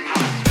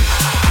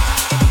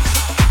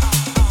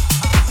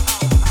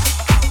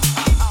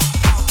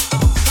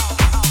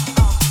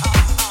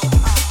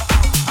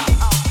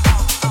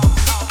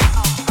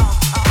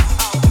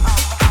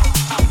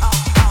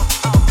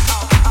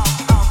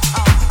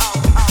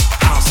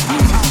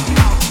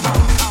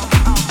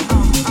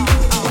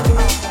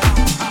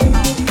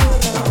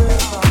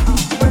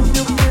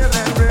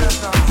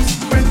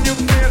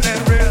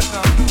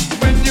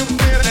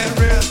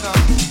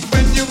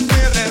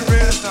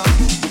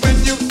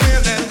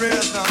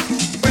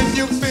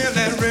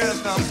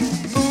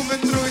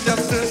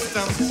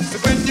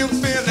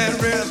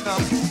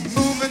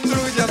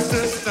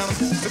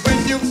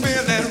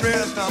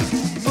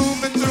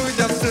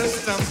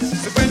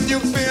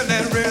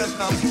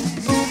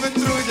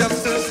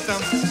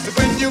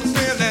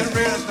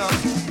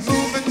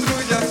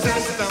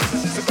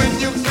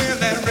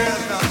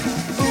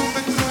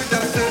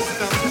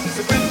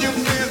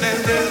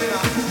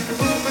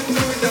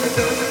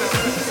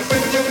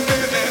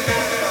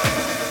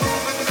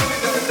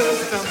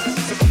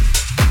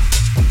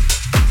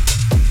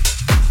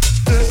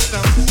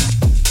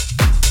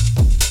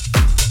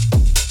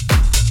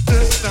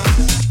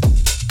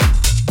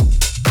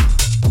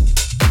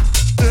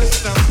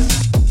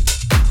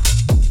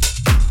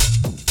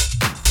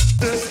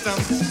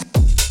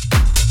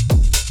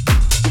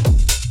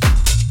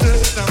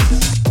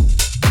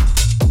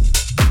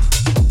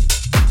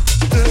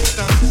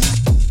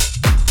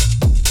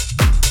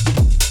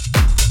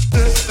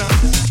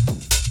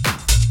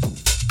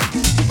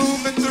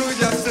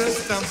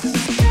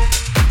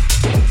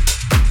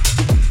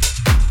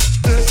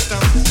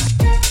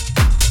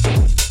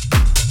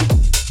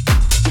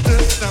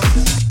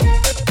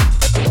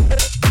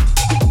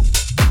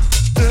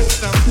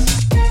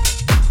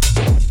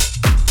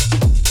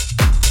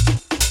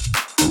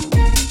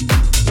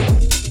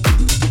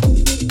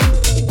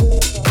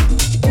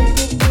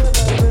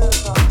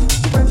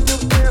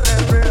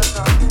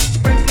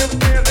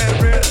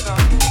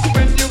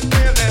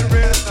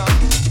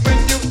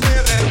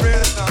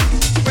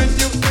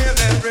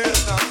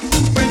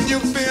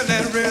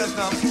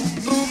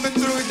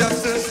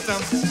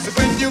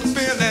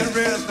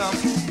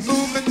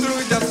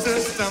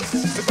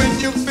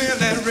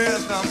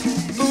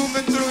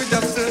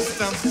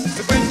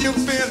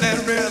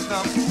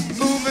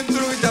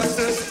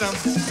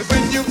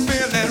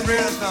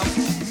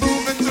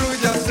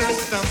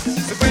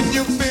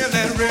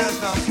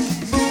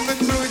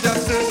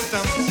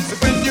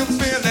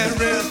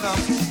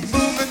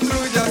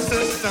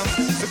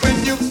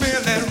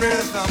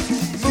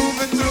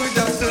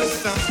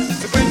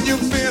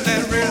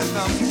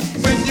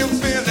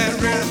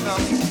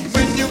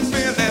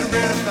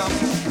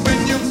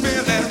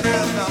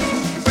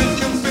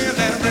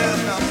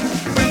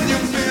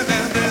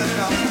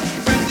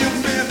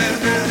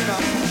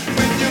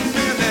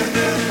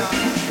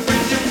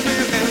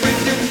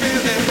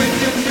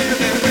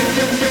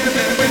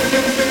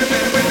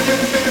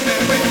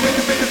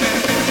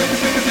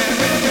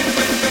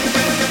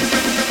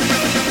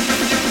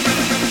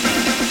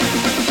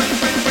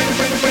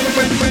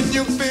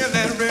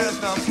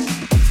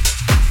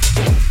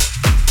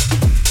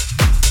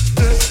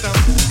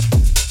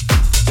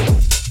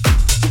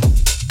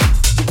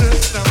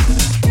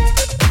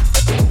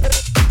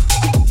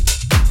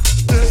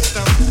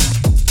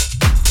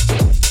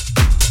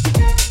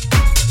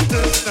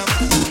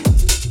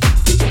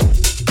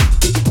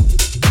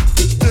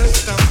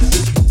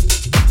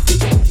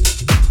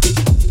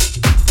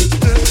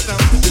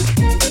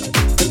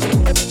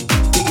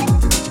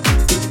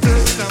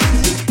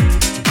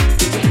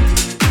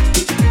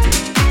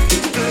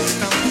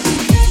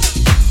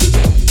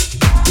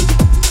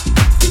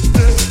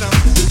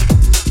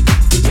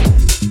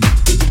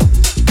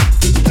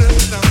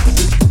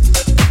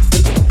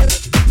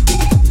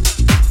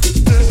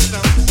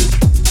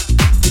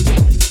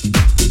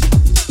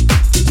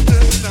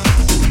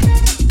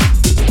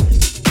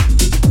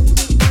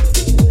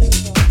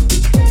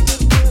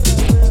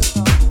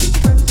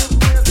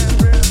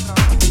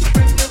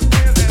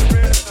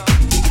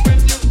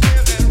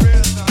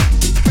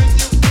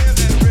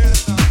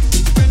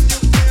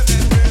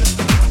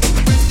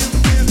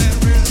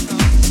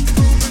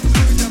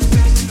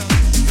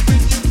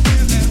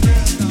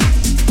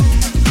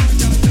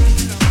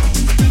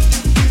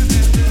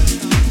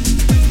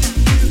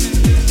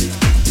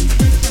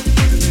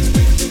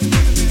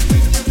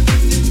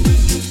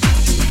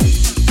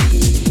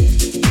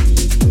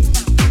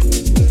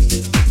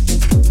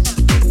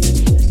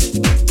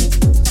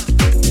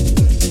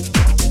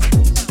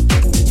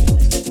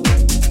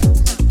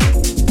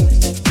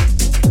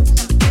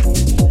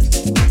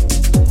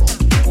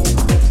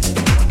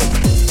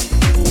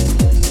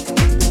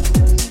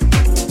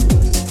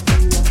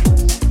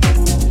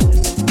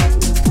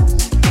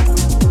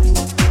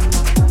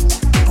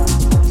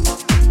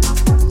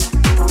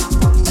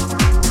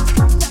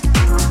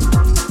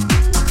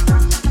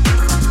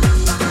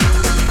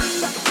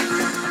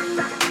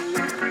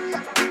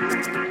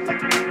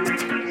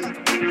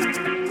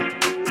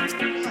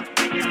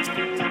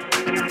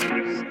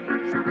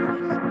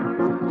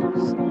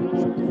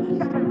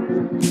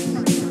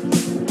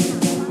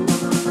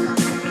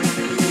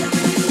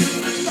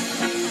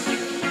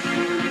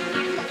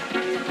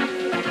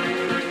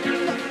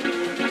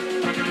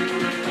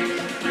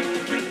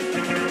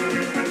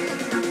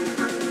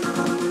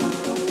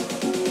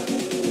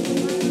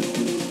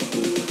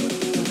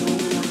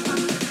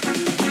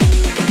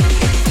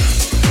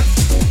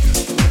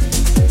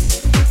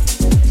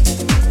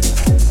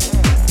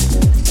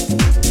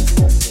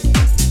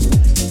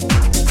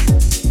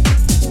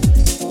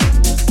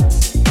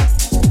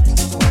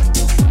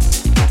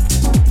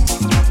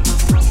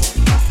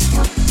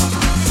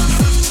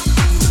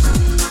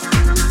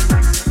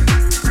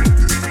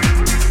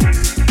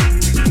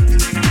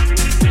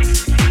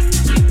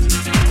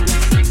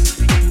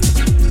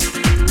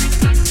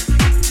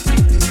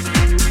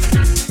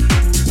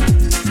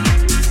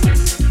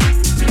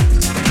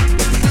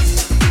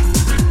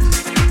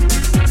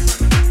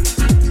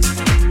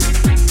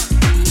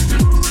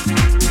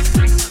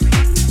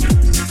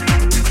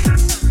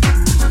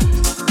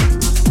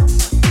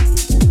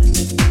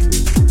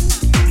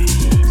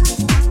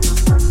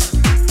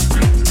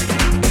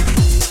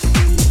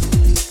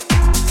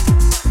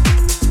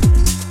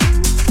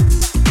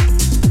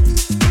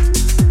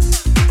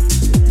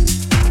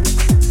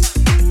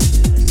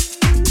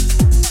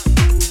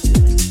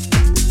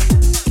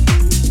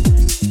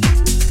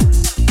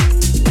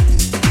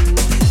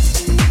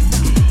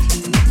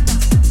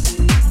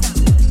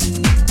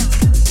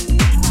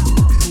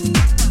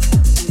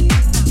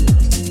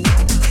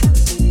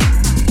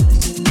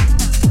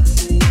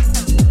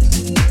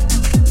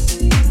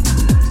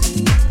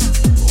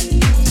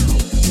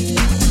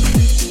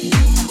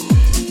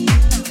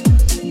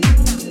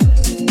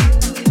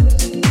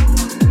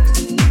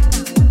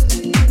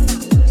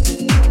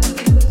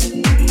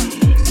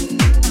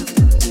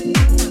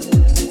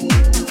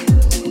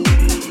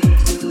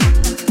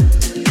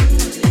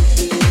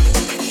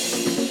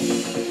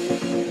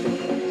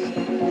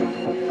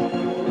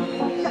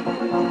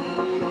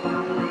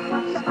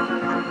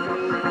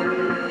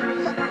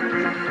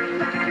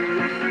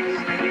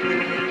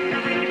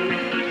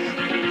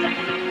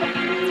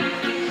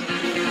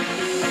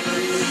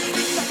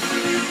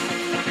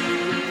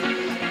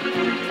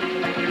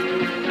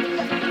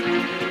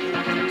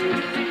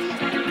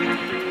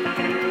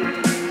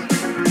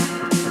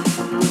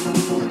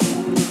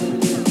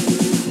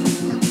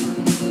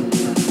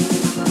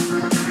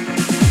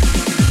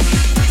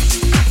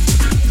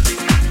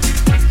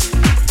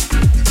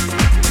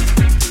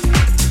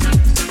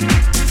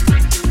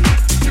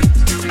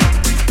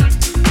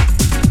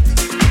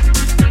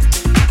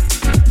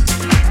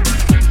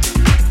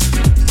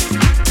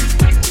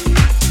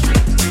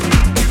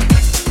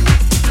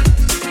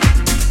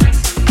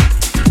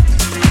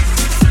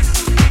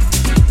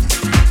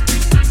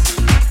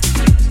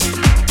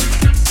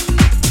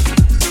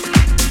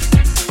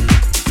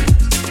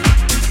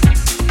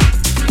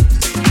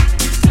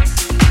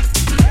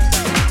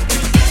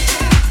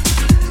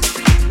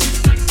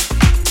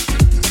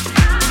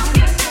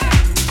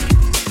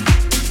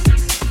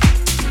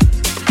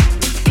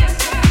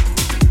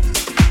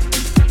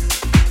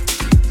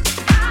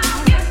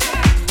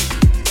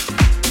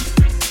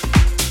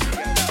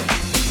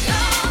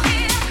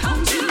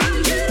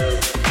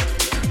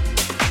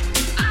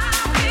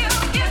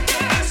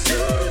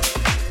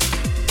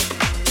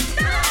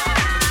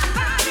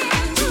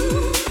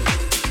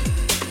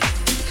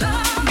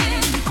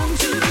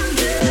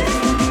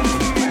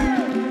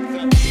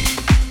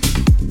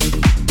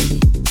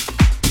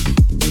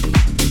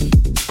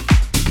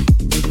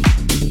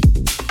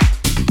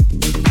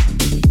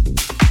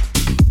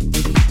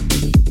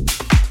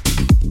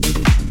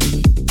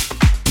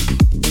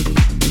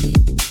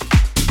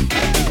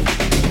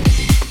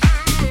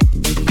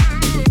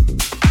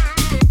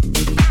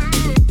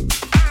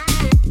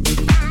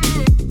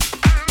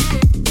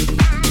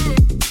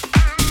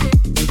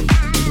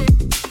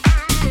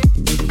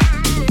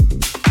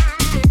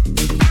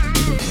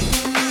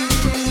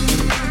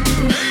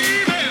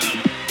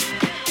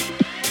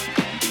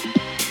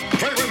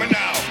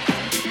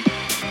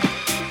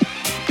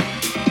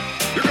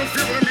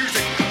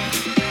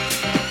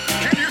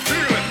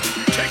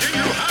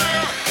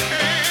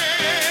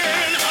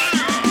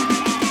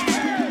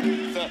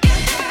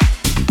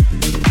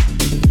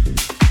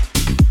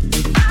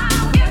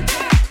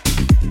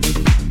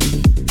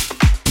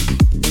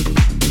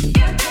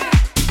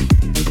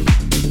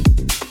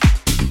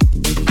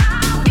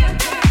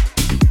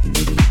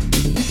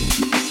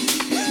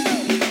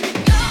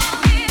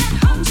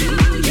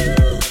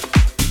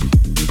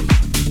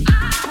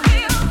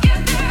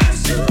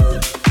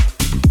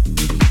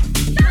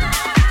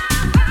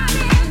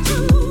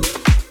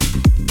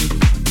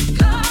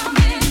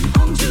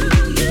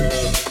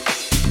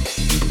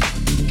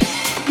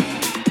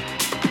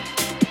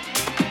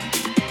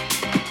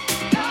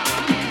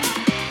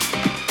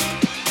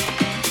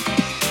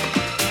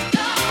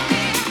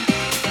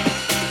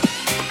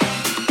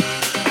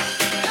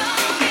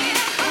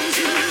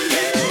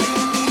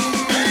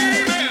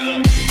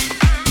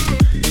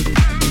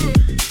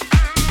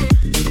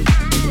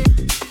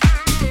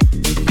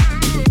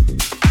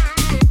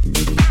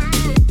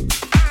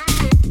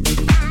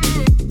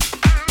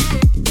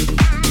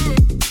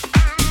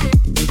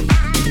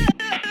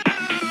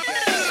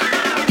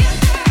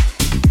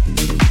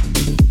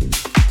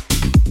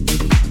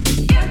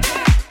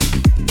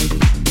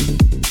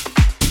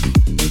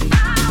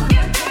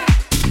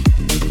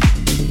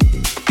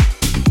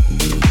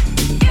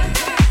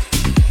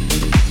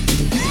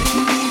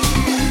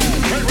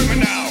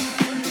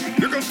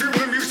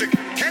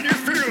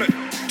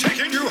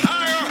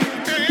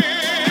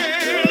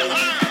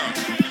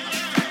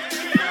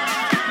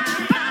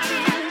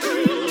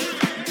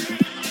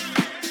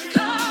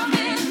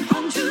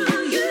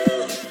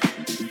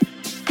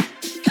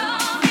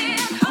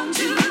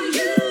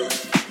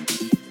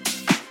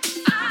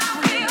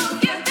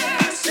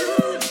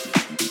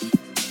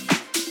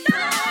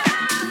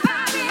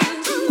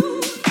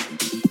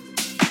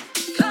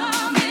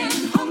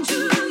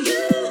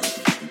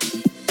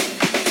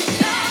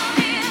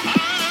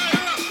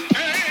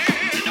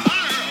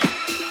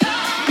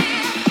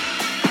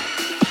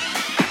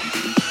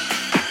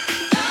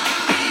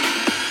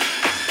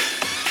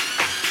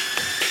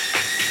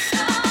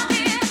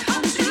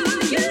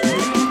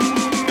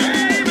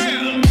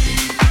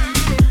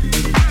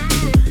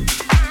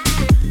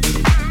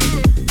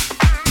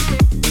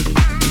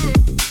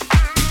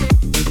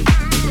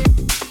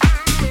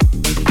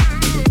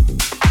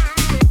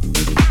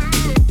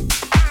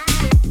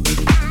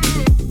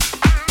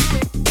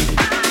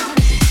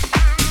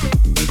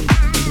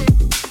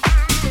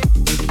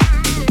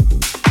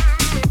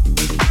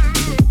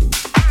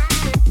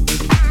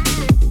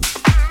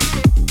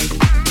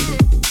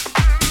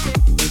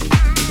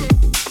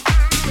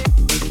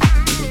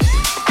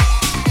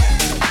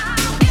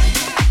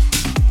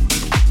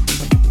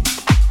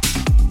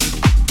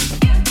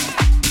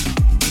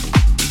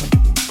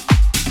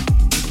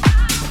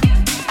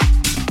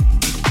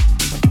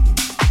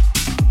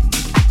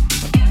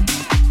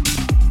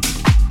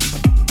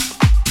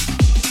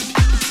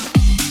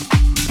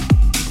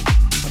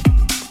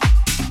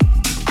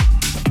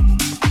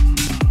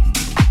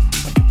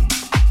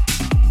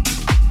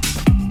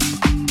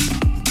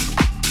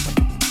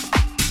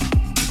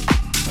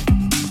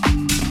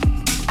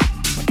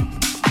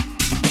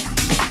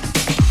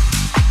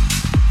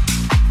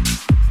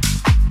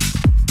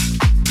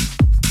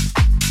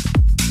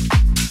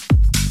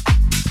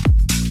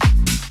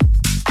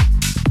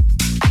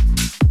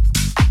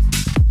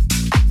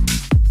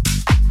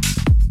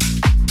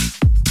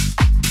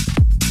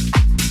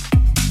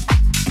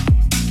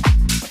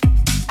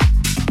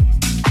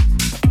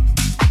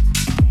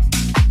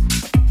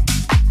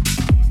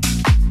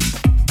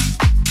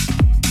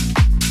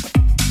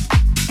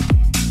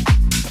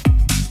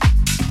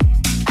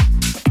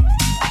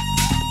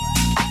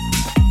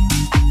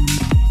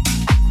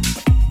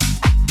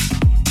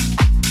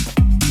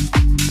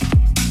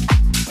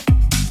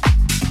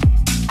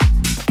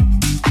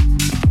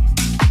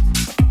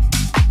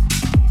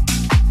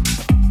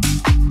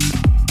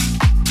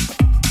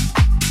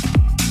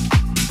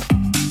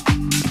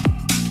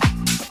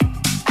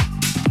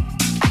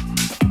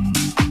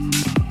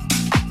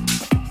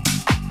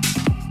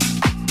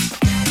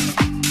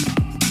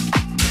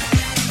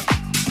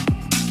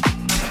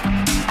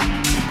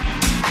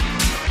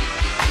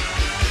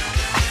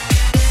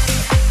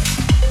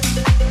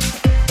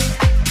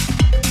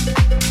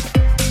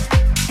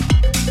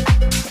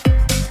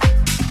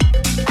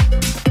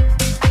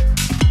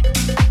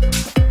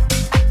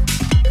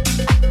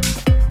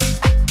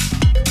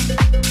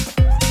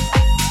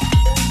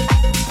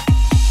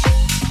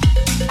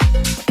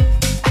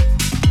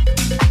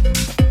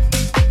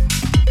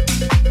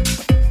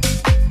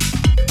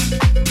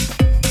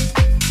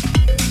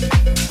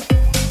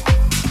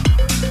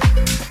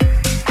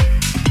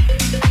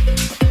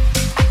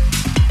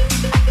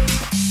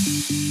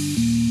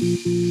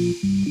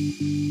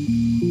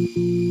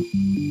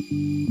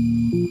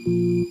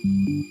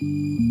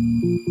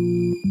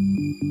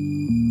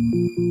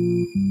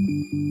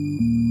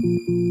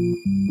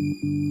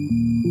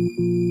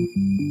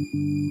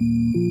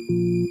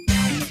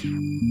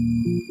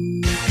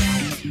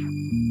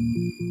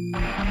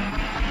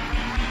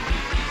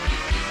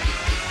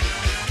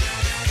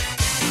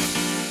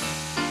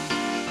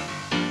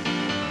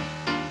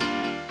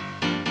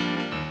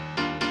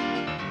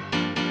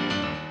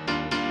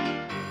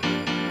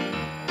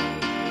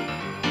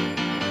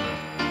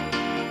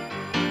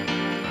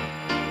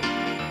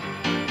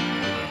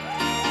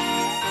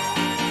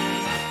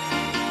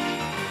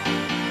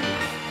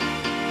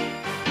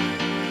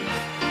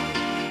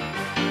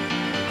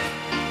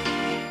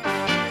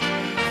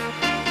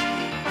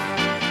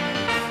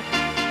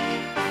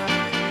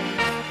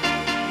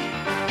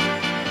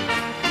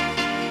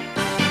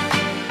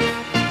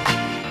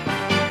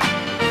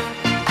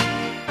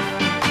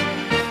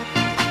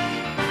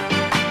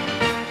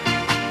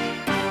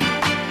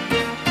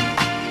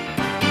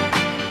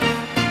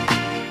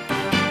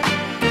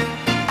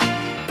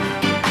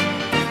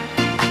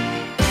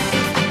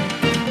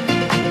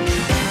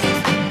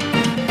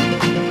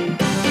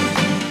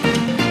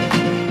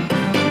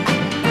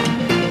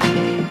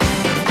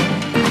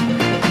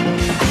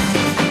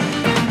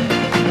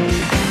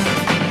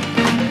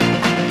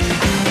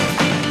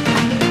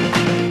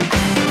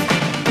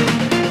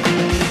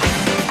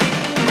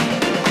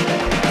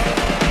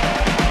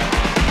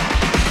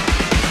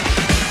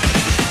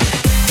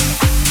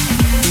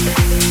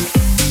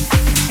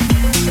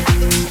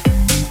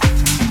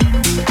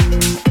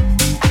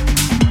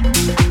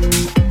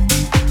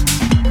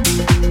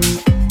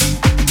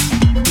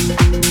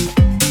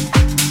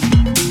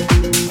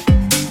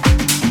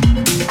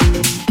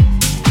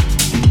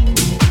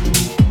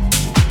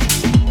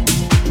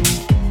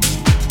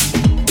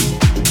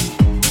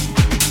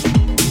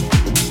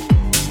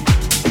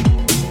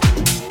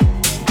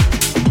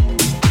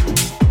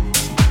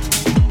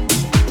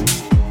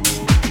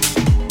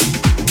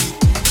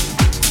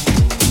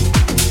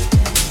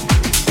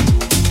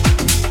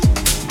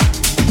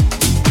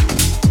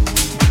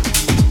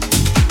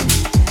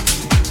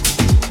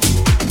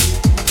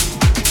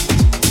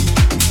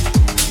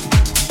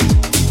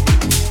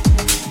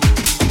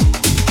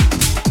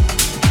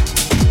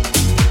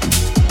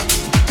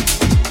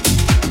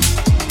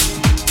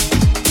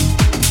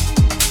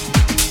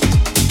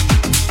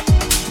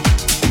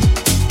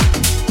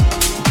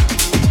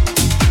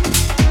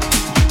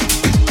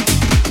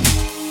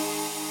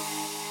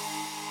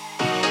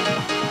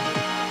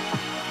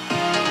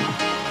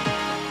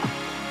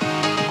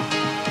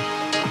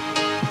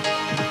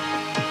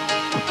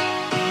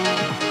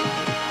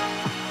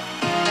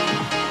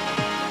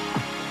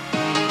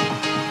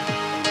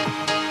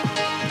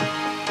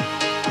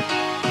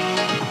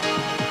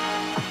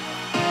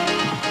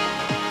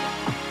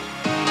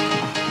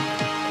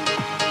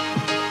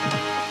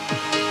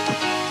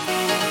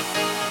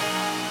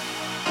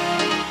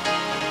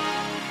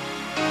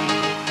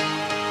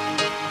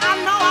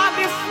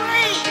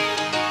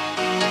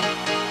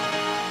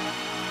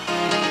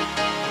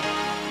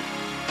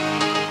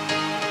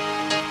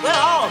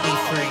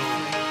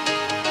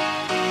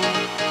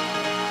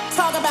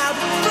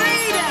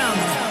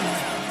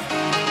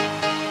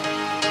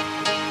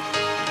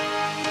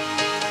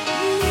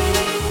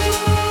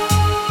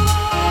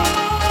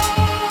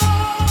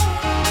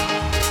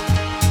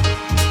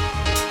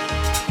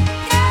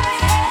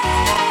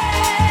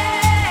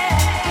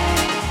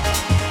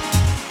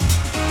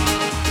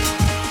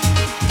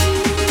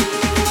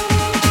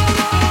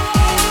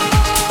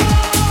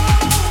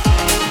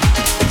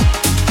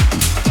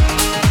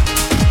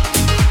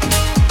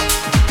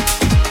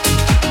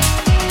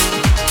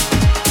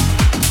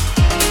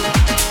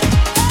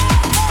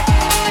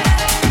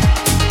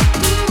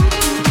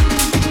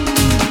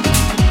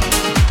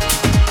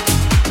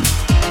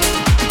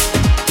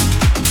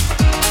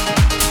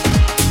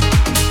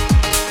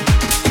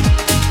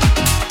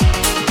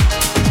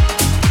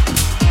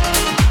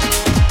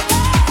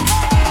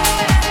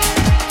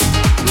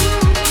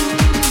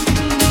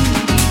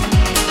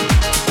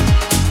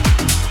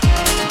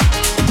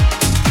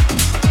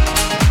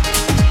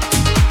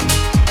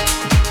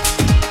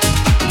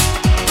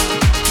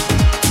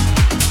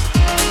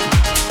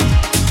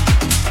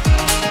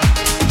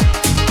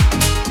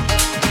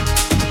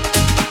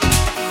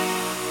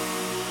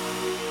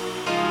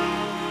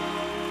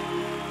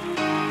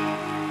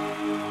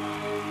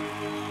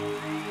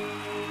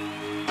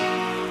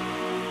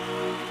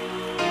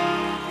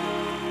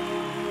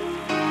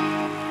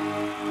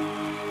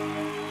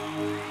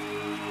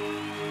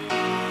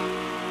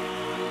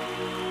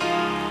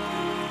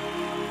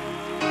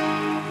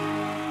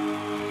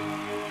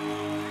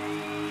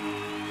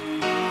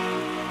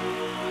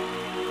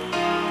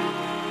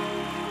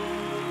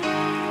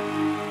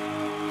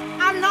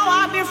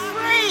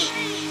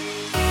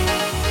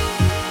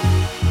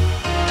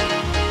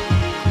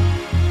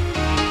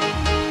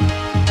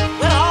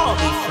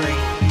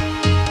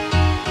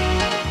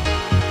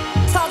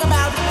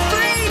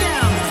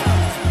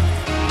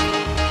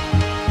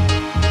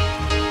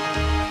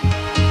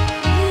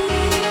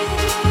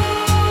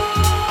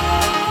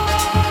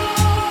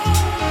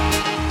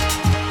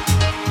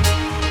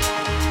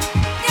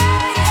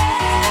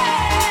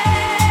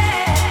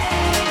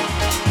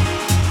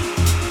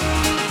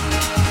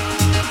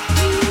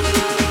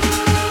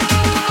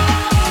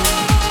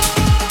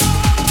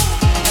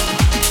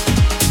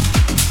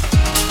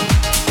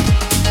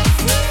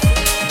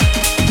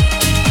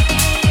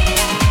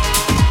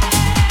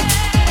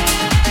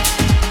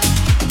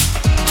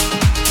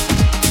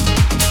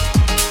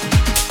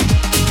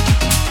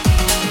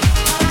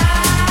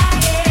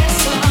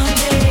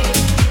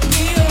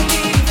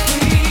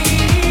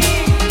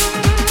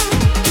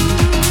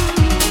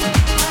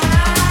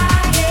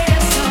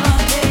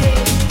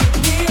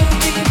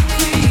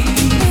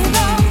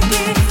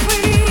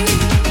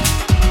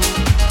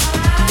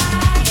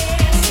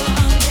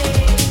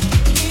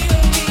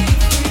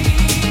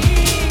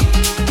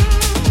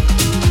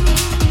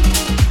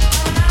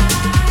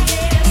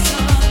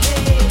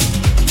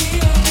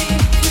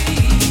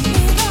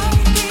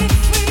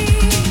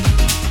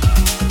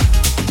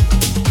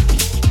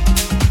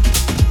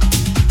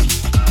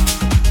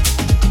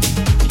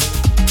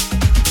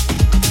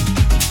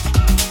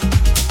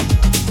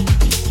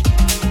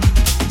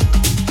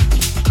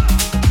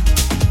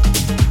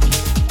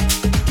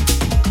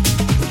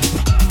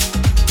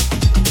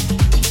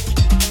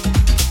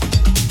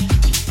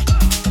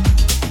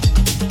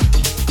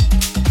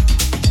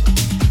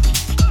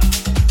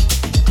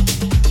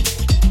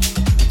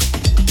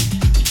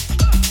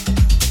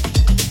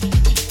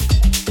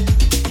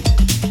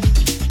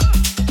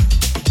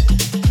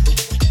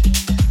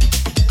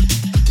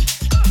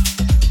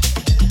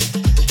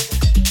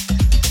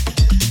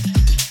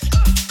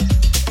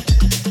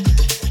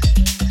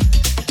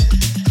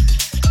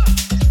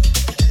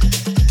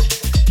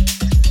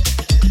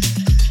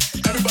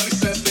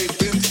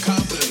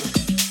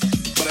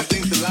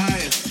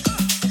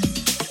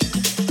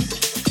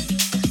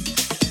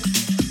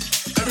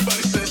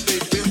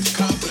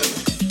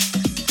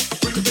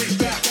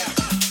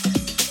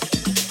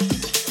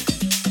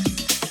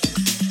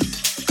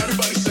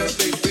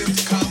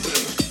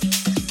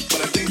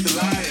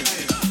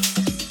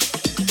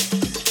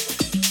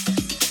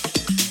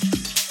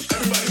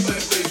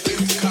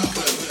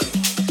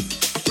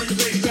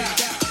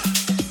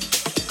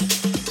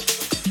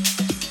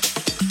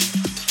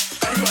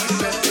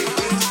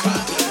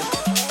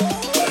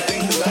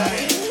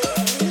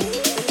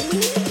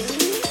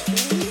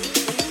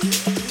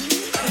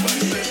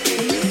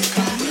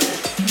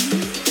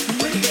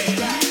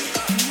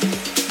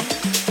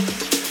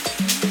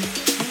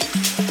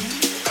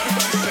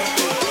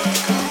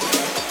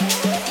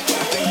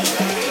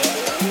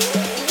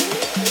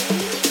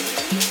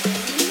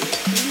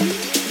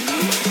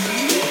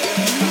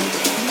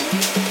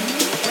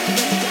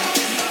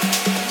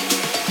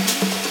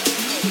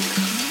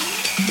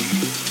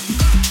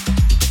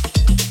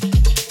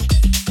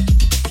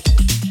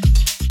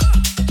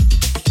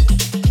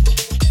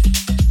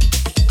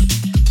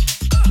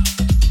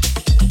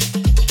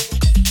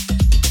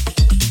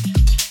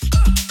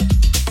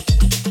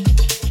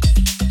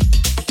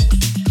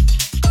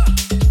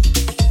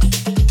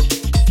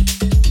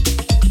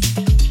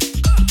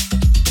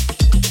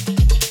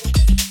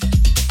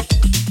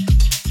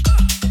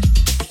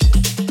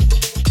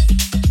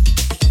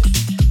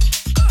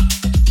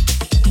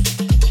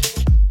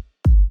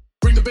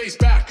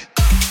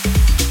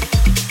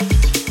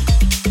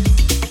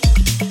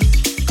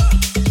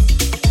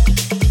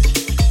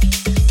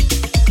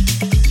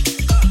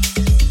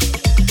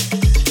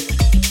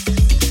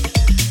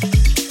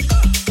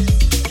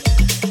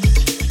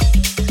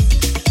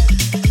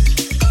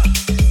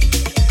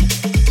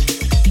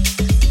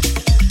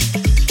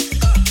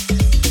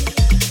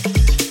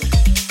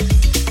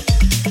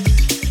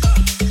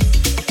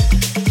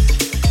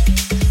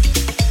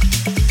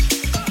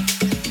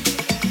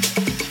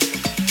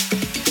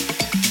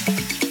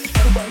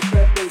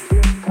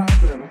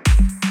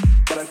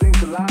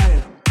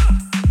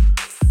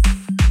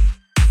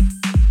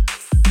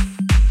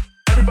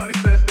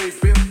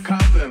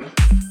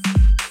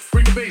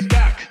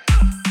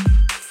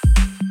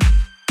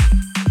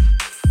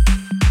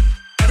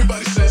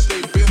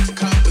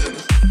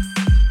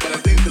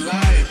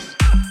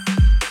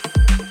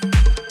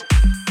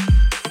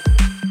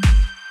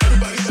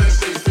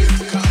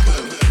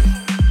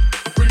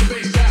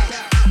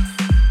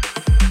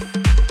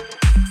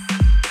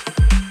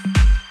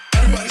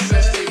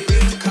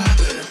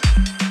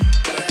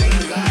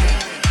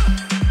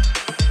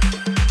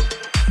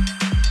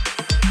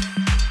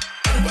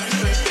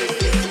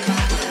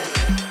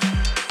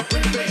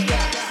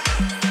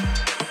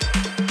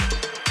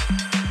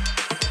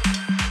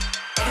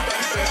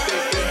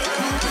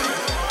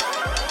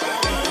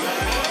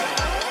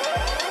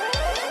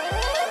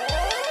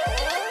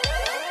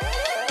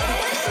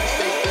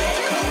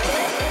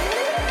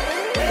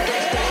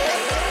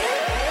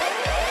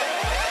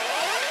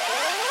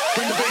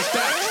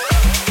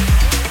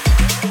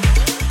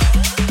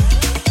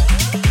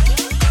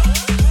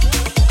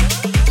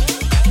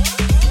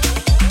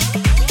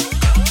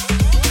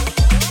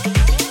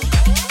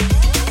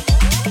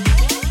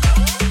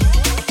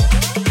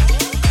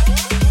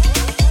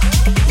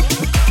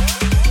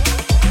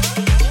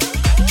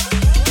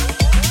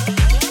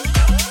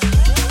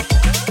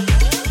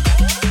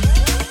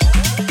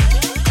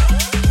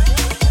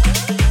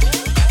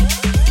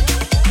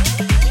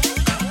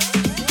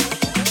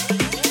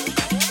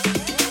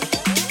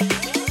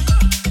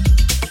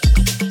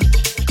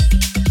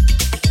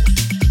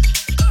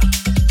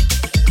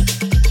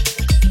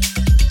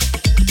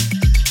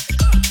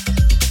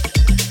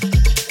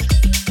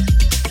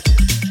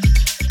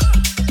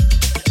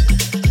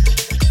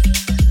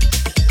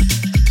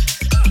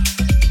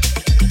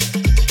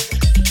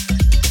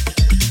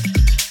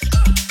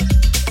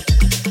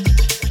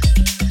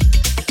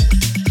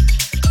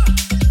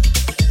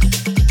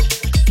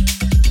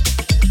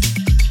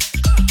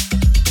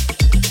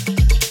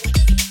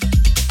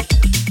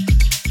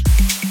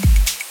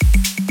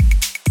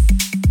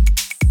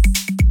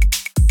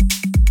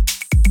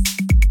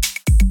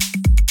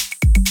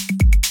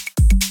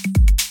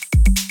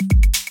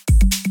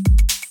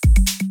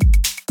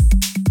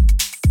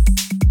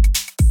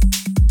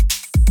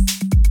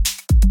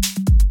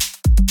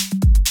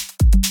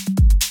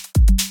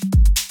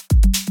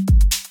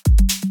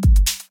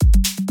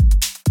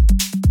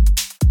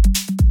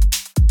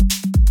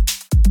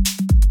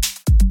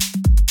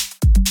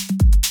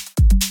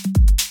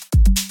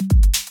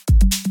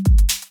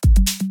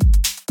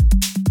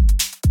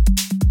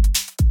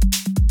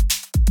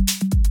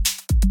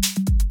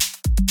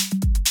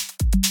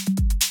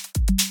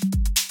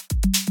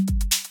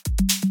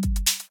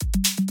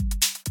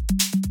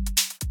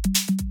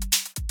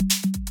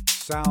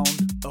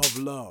 sound of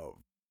love.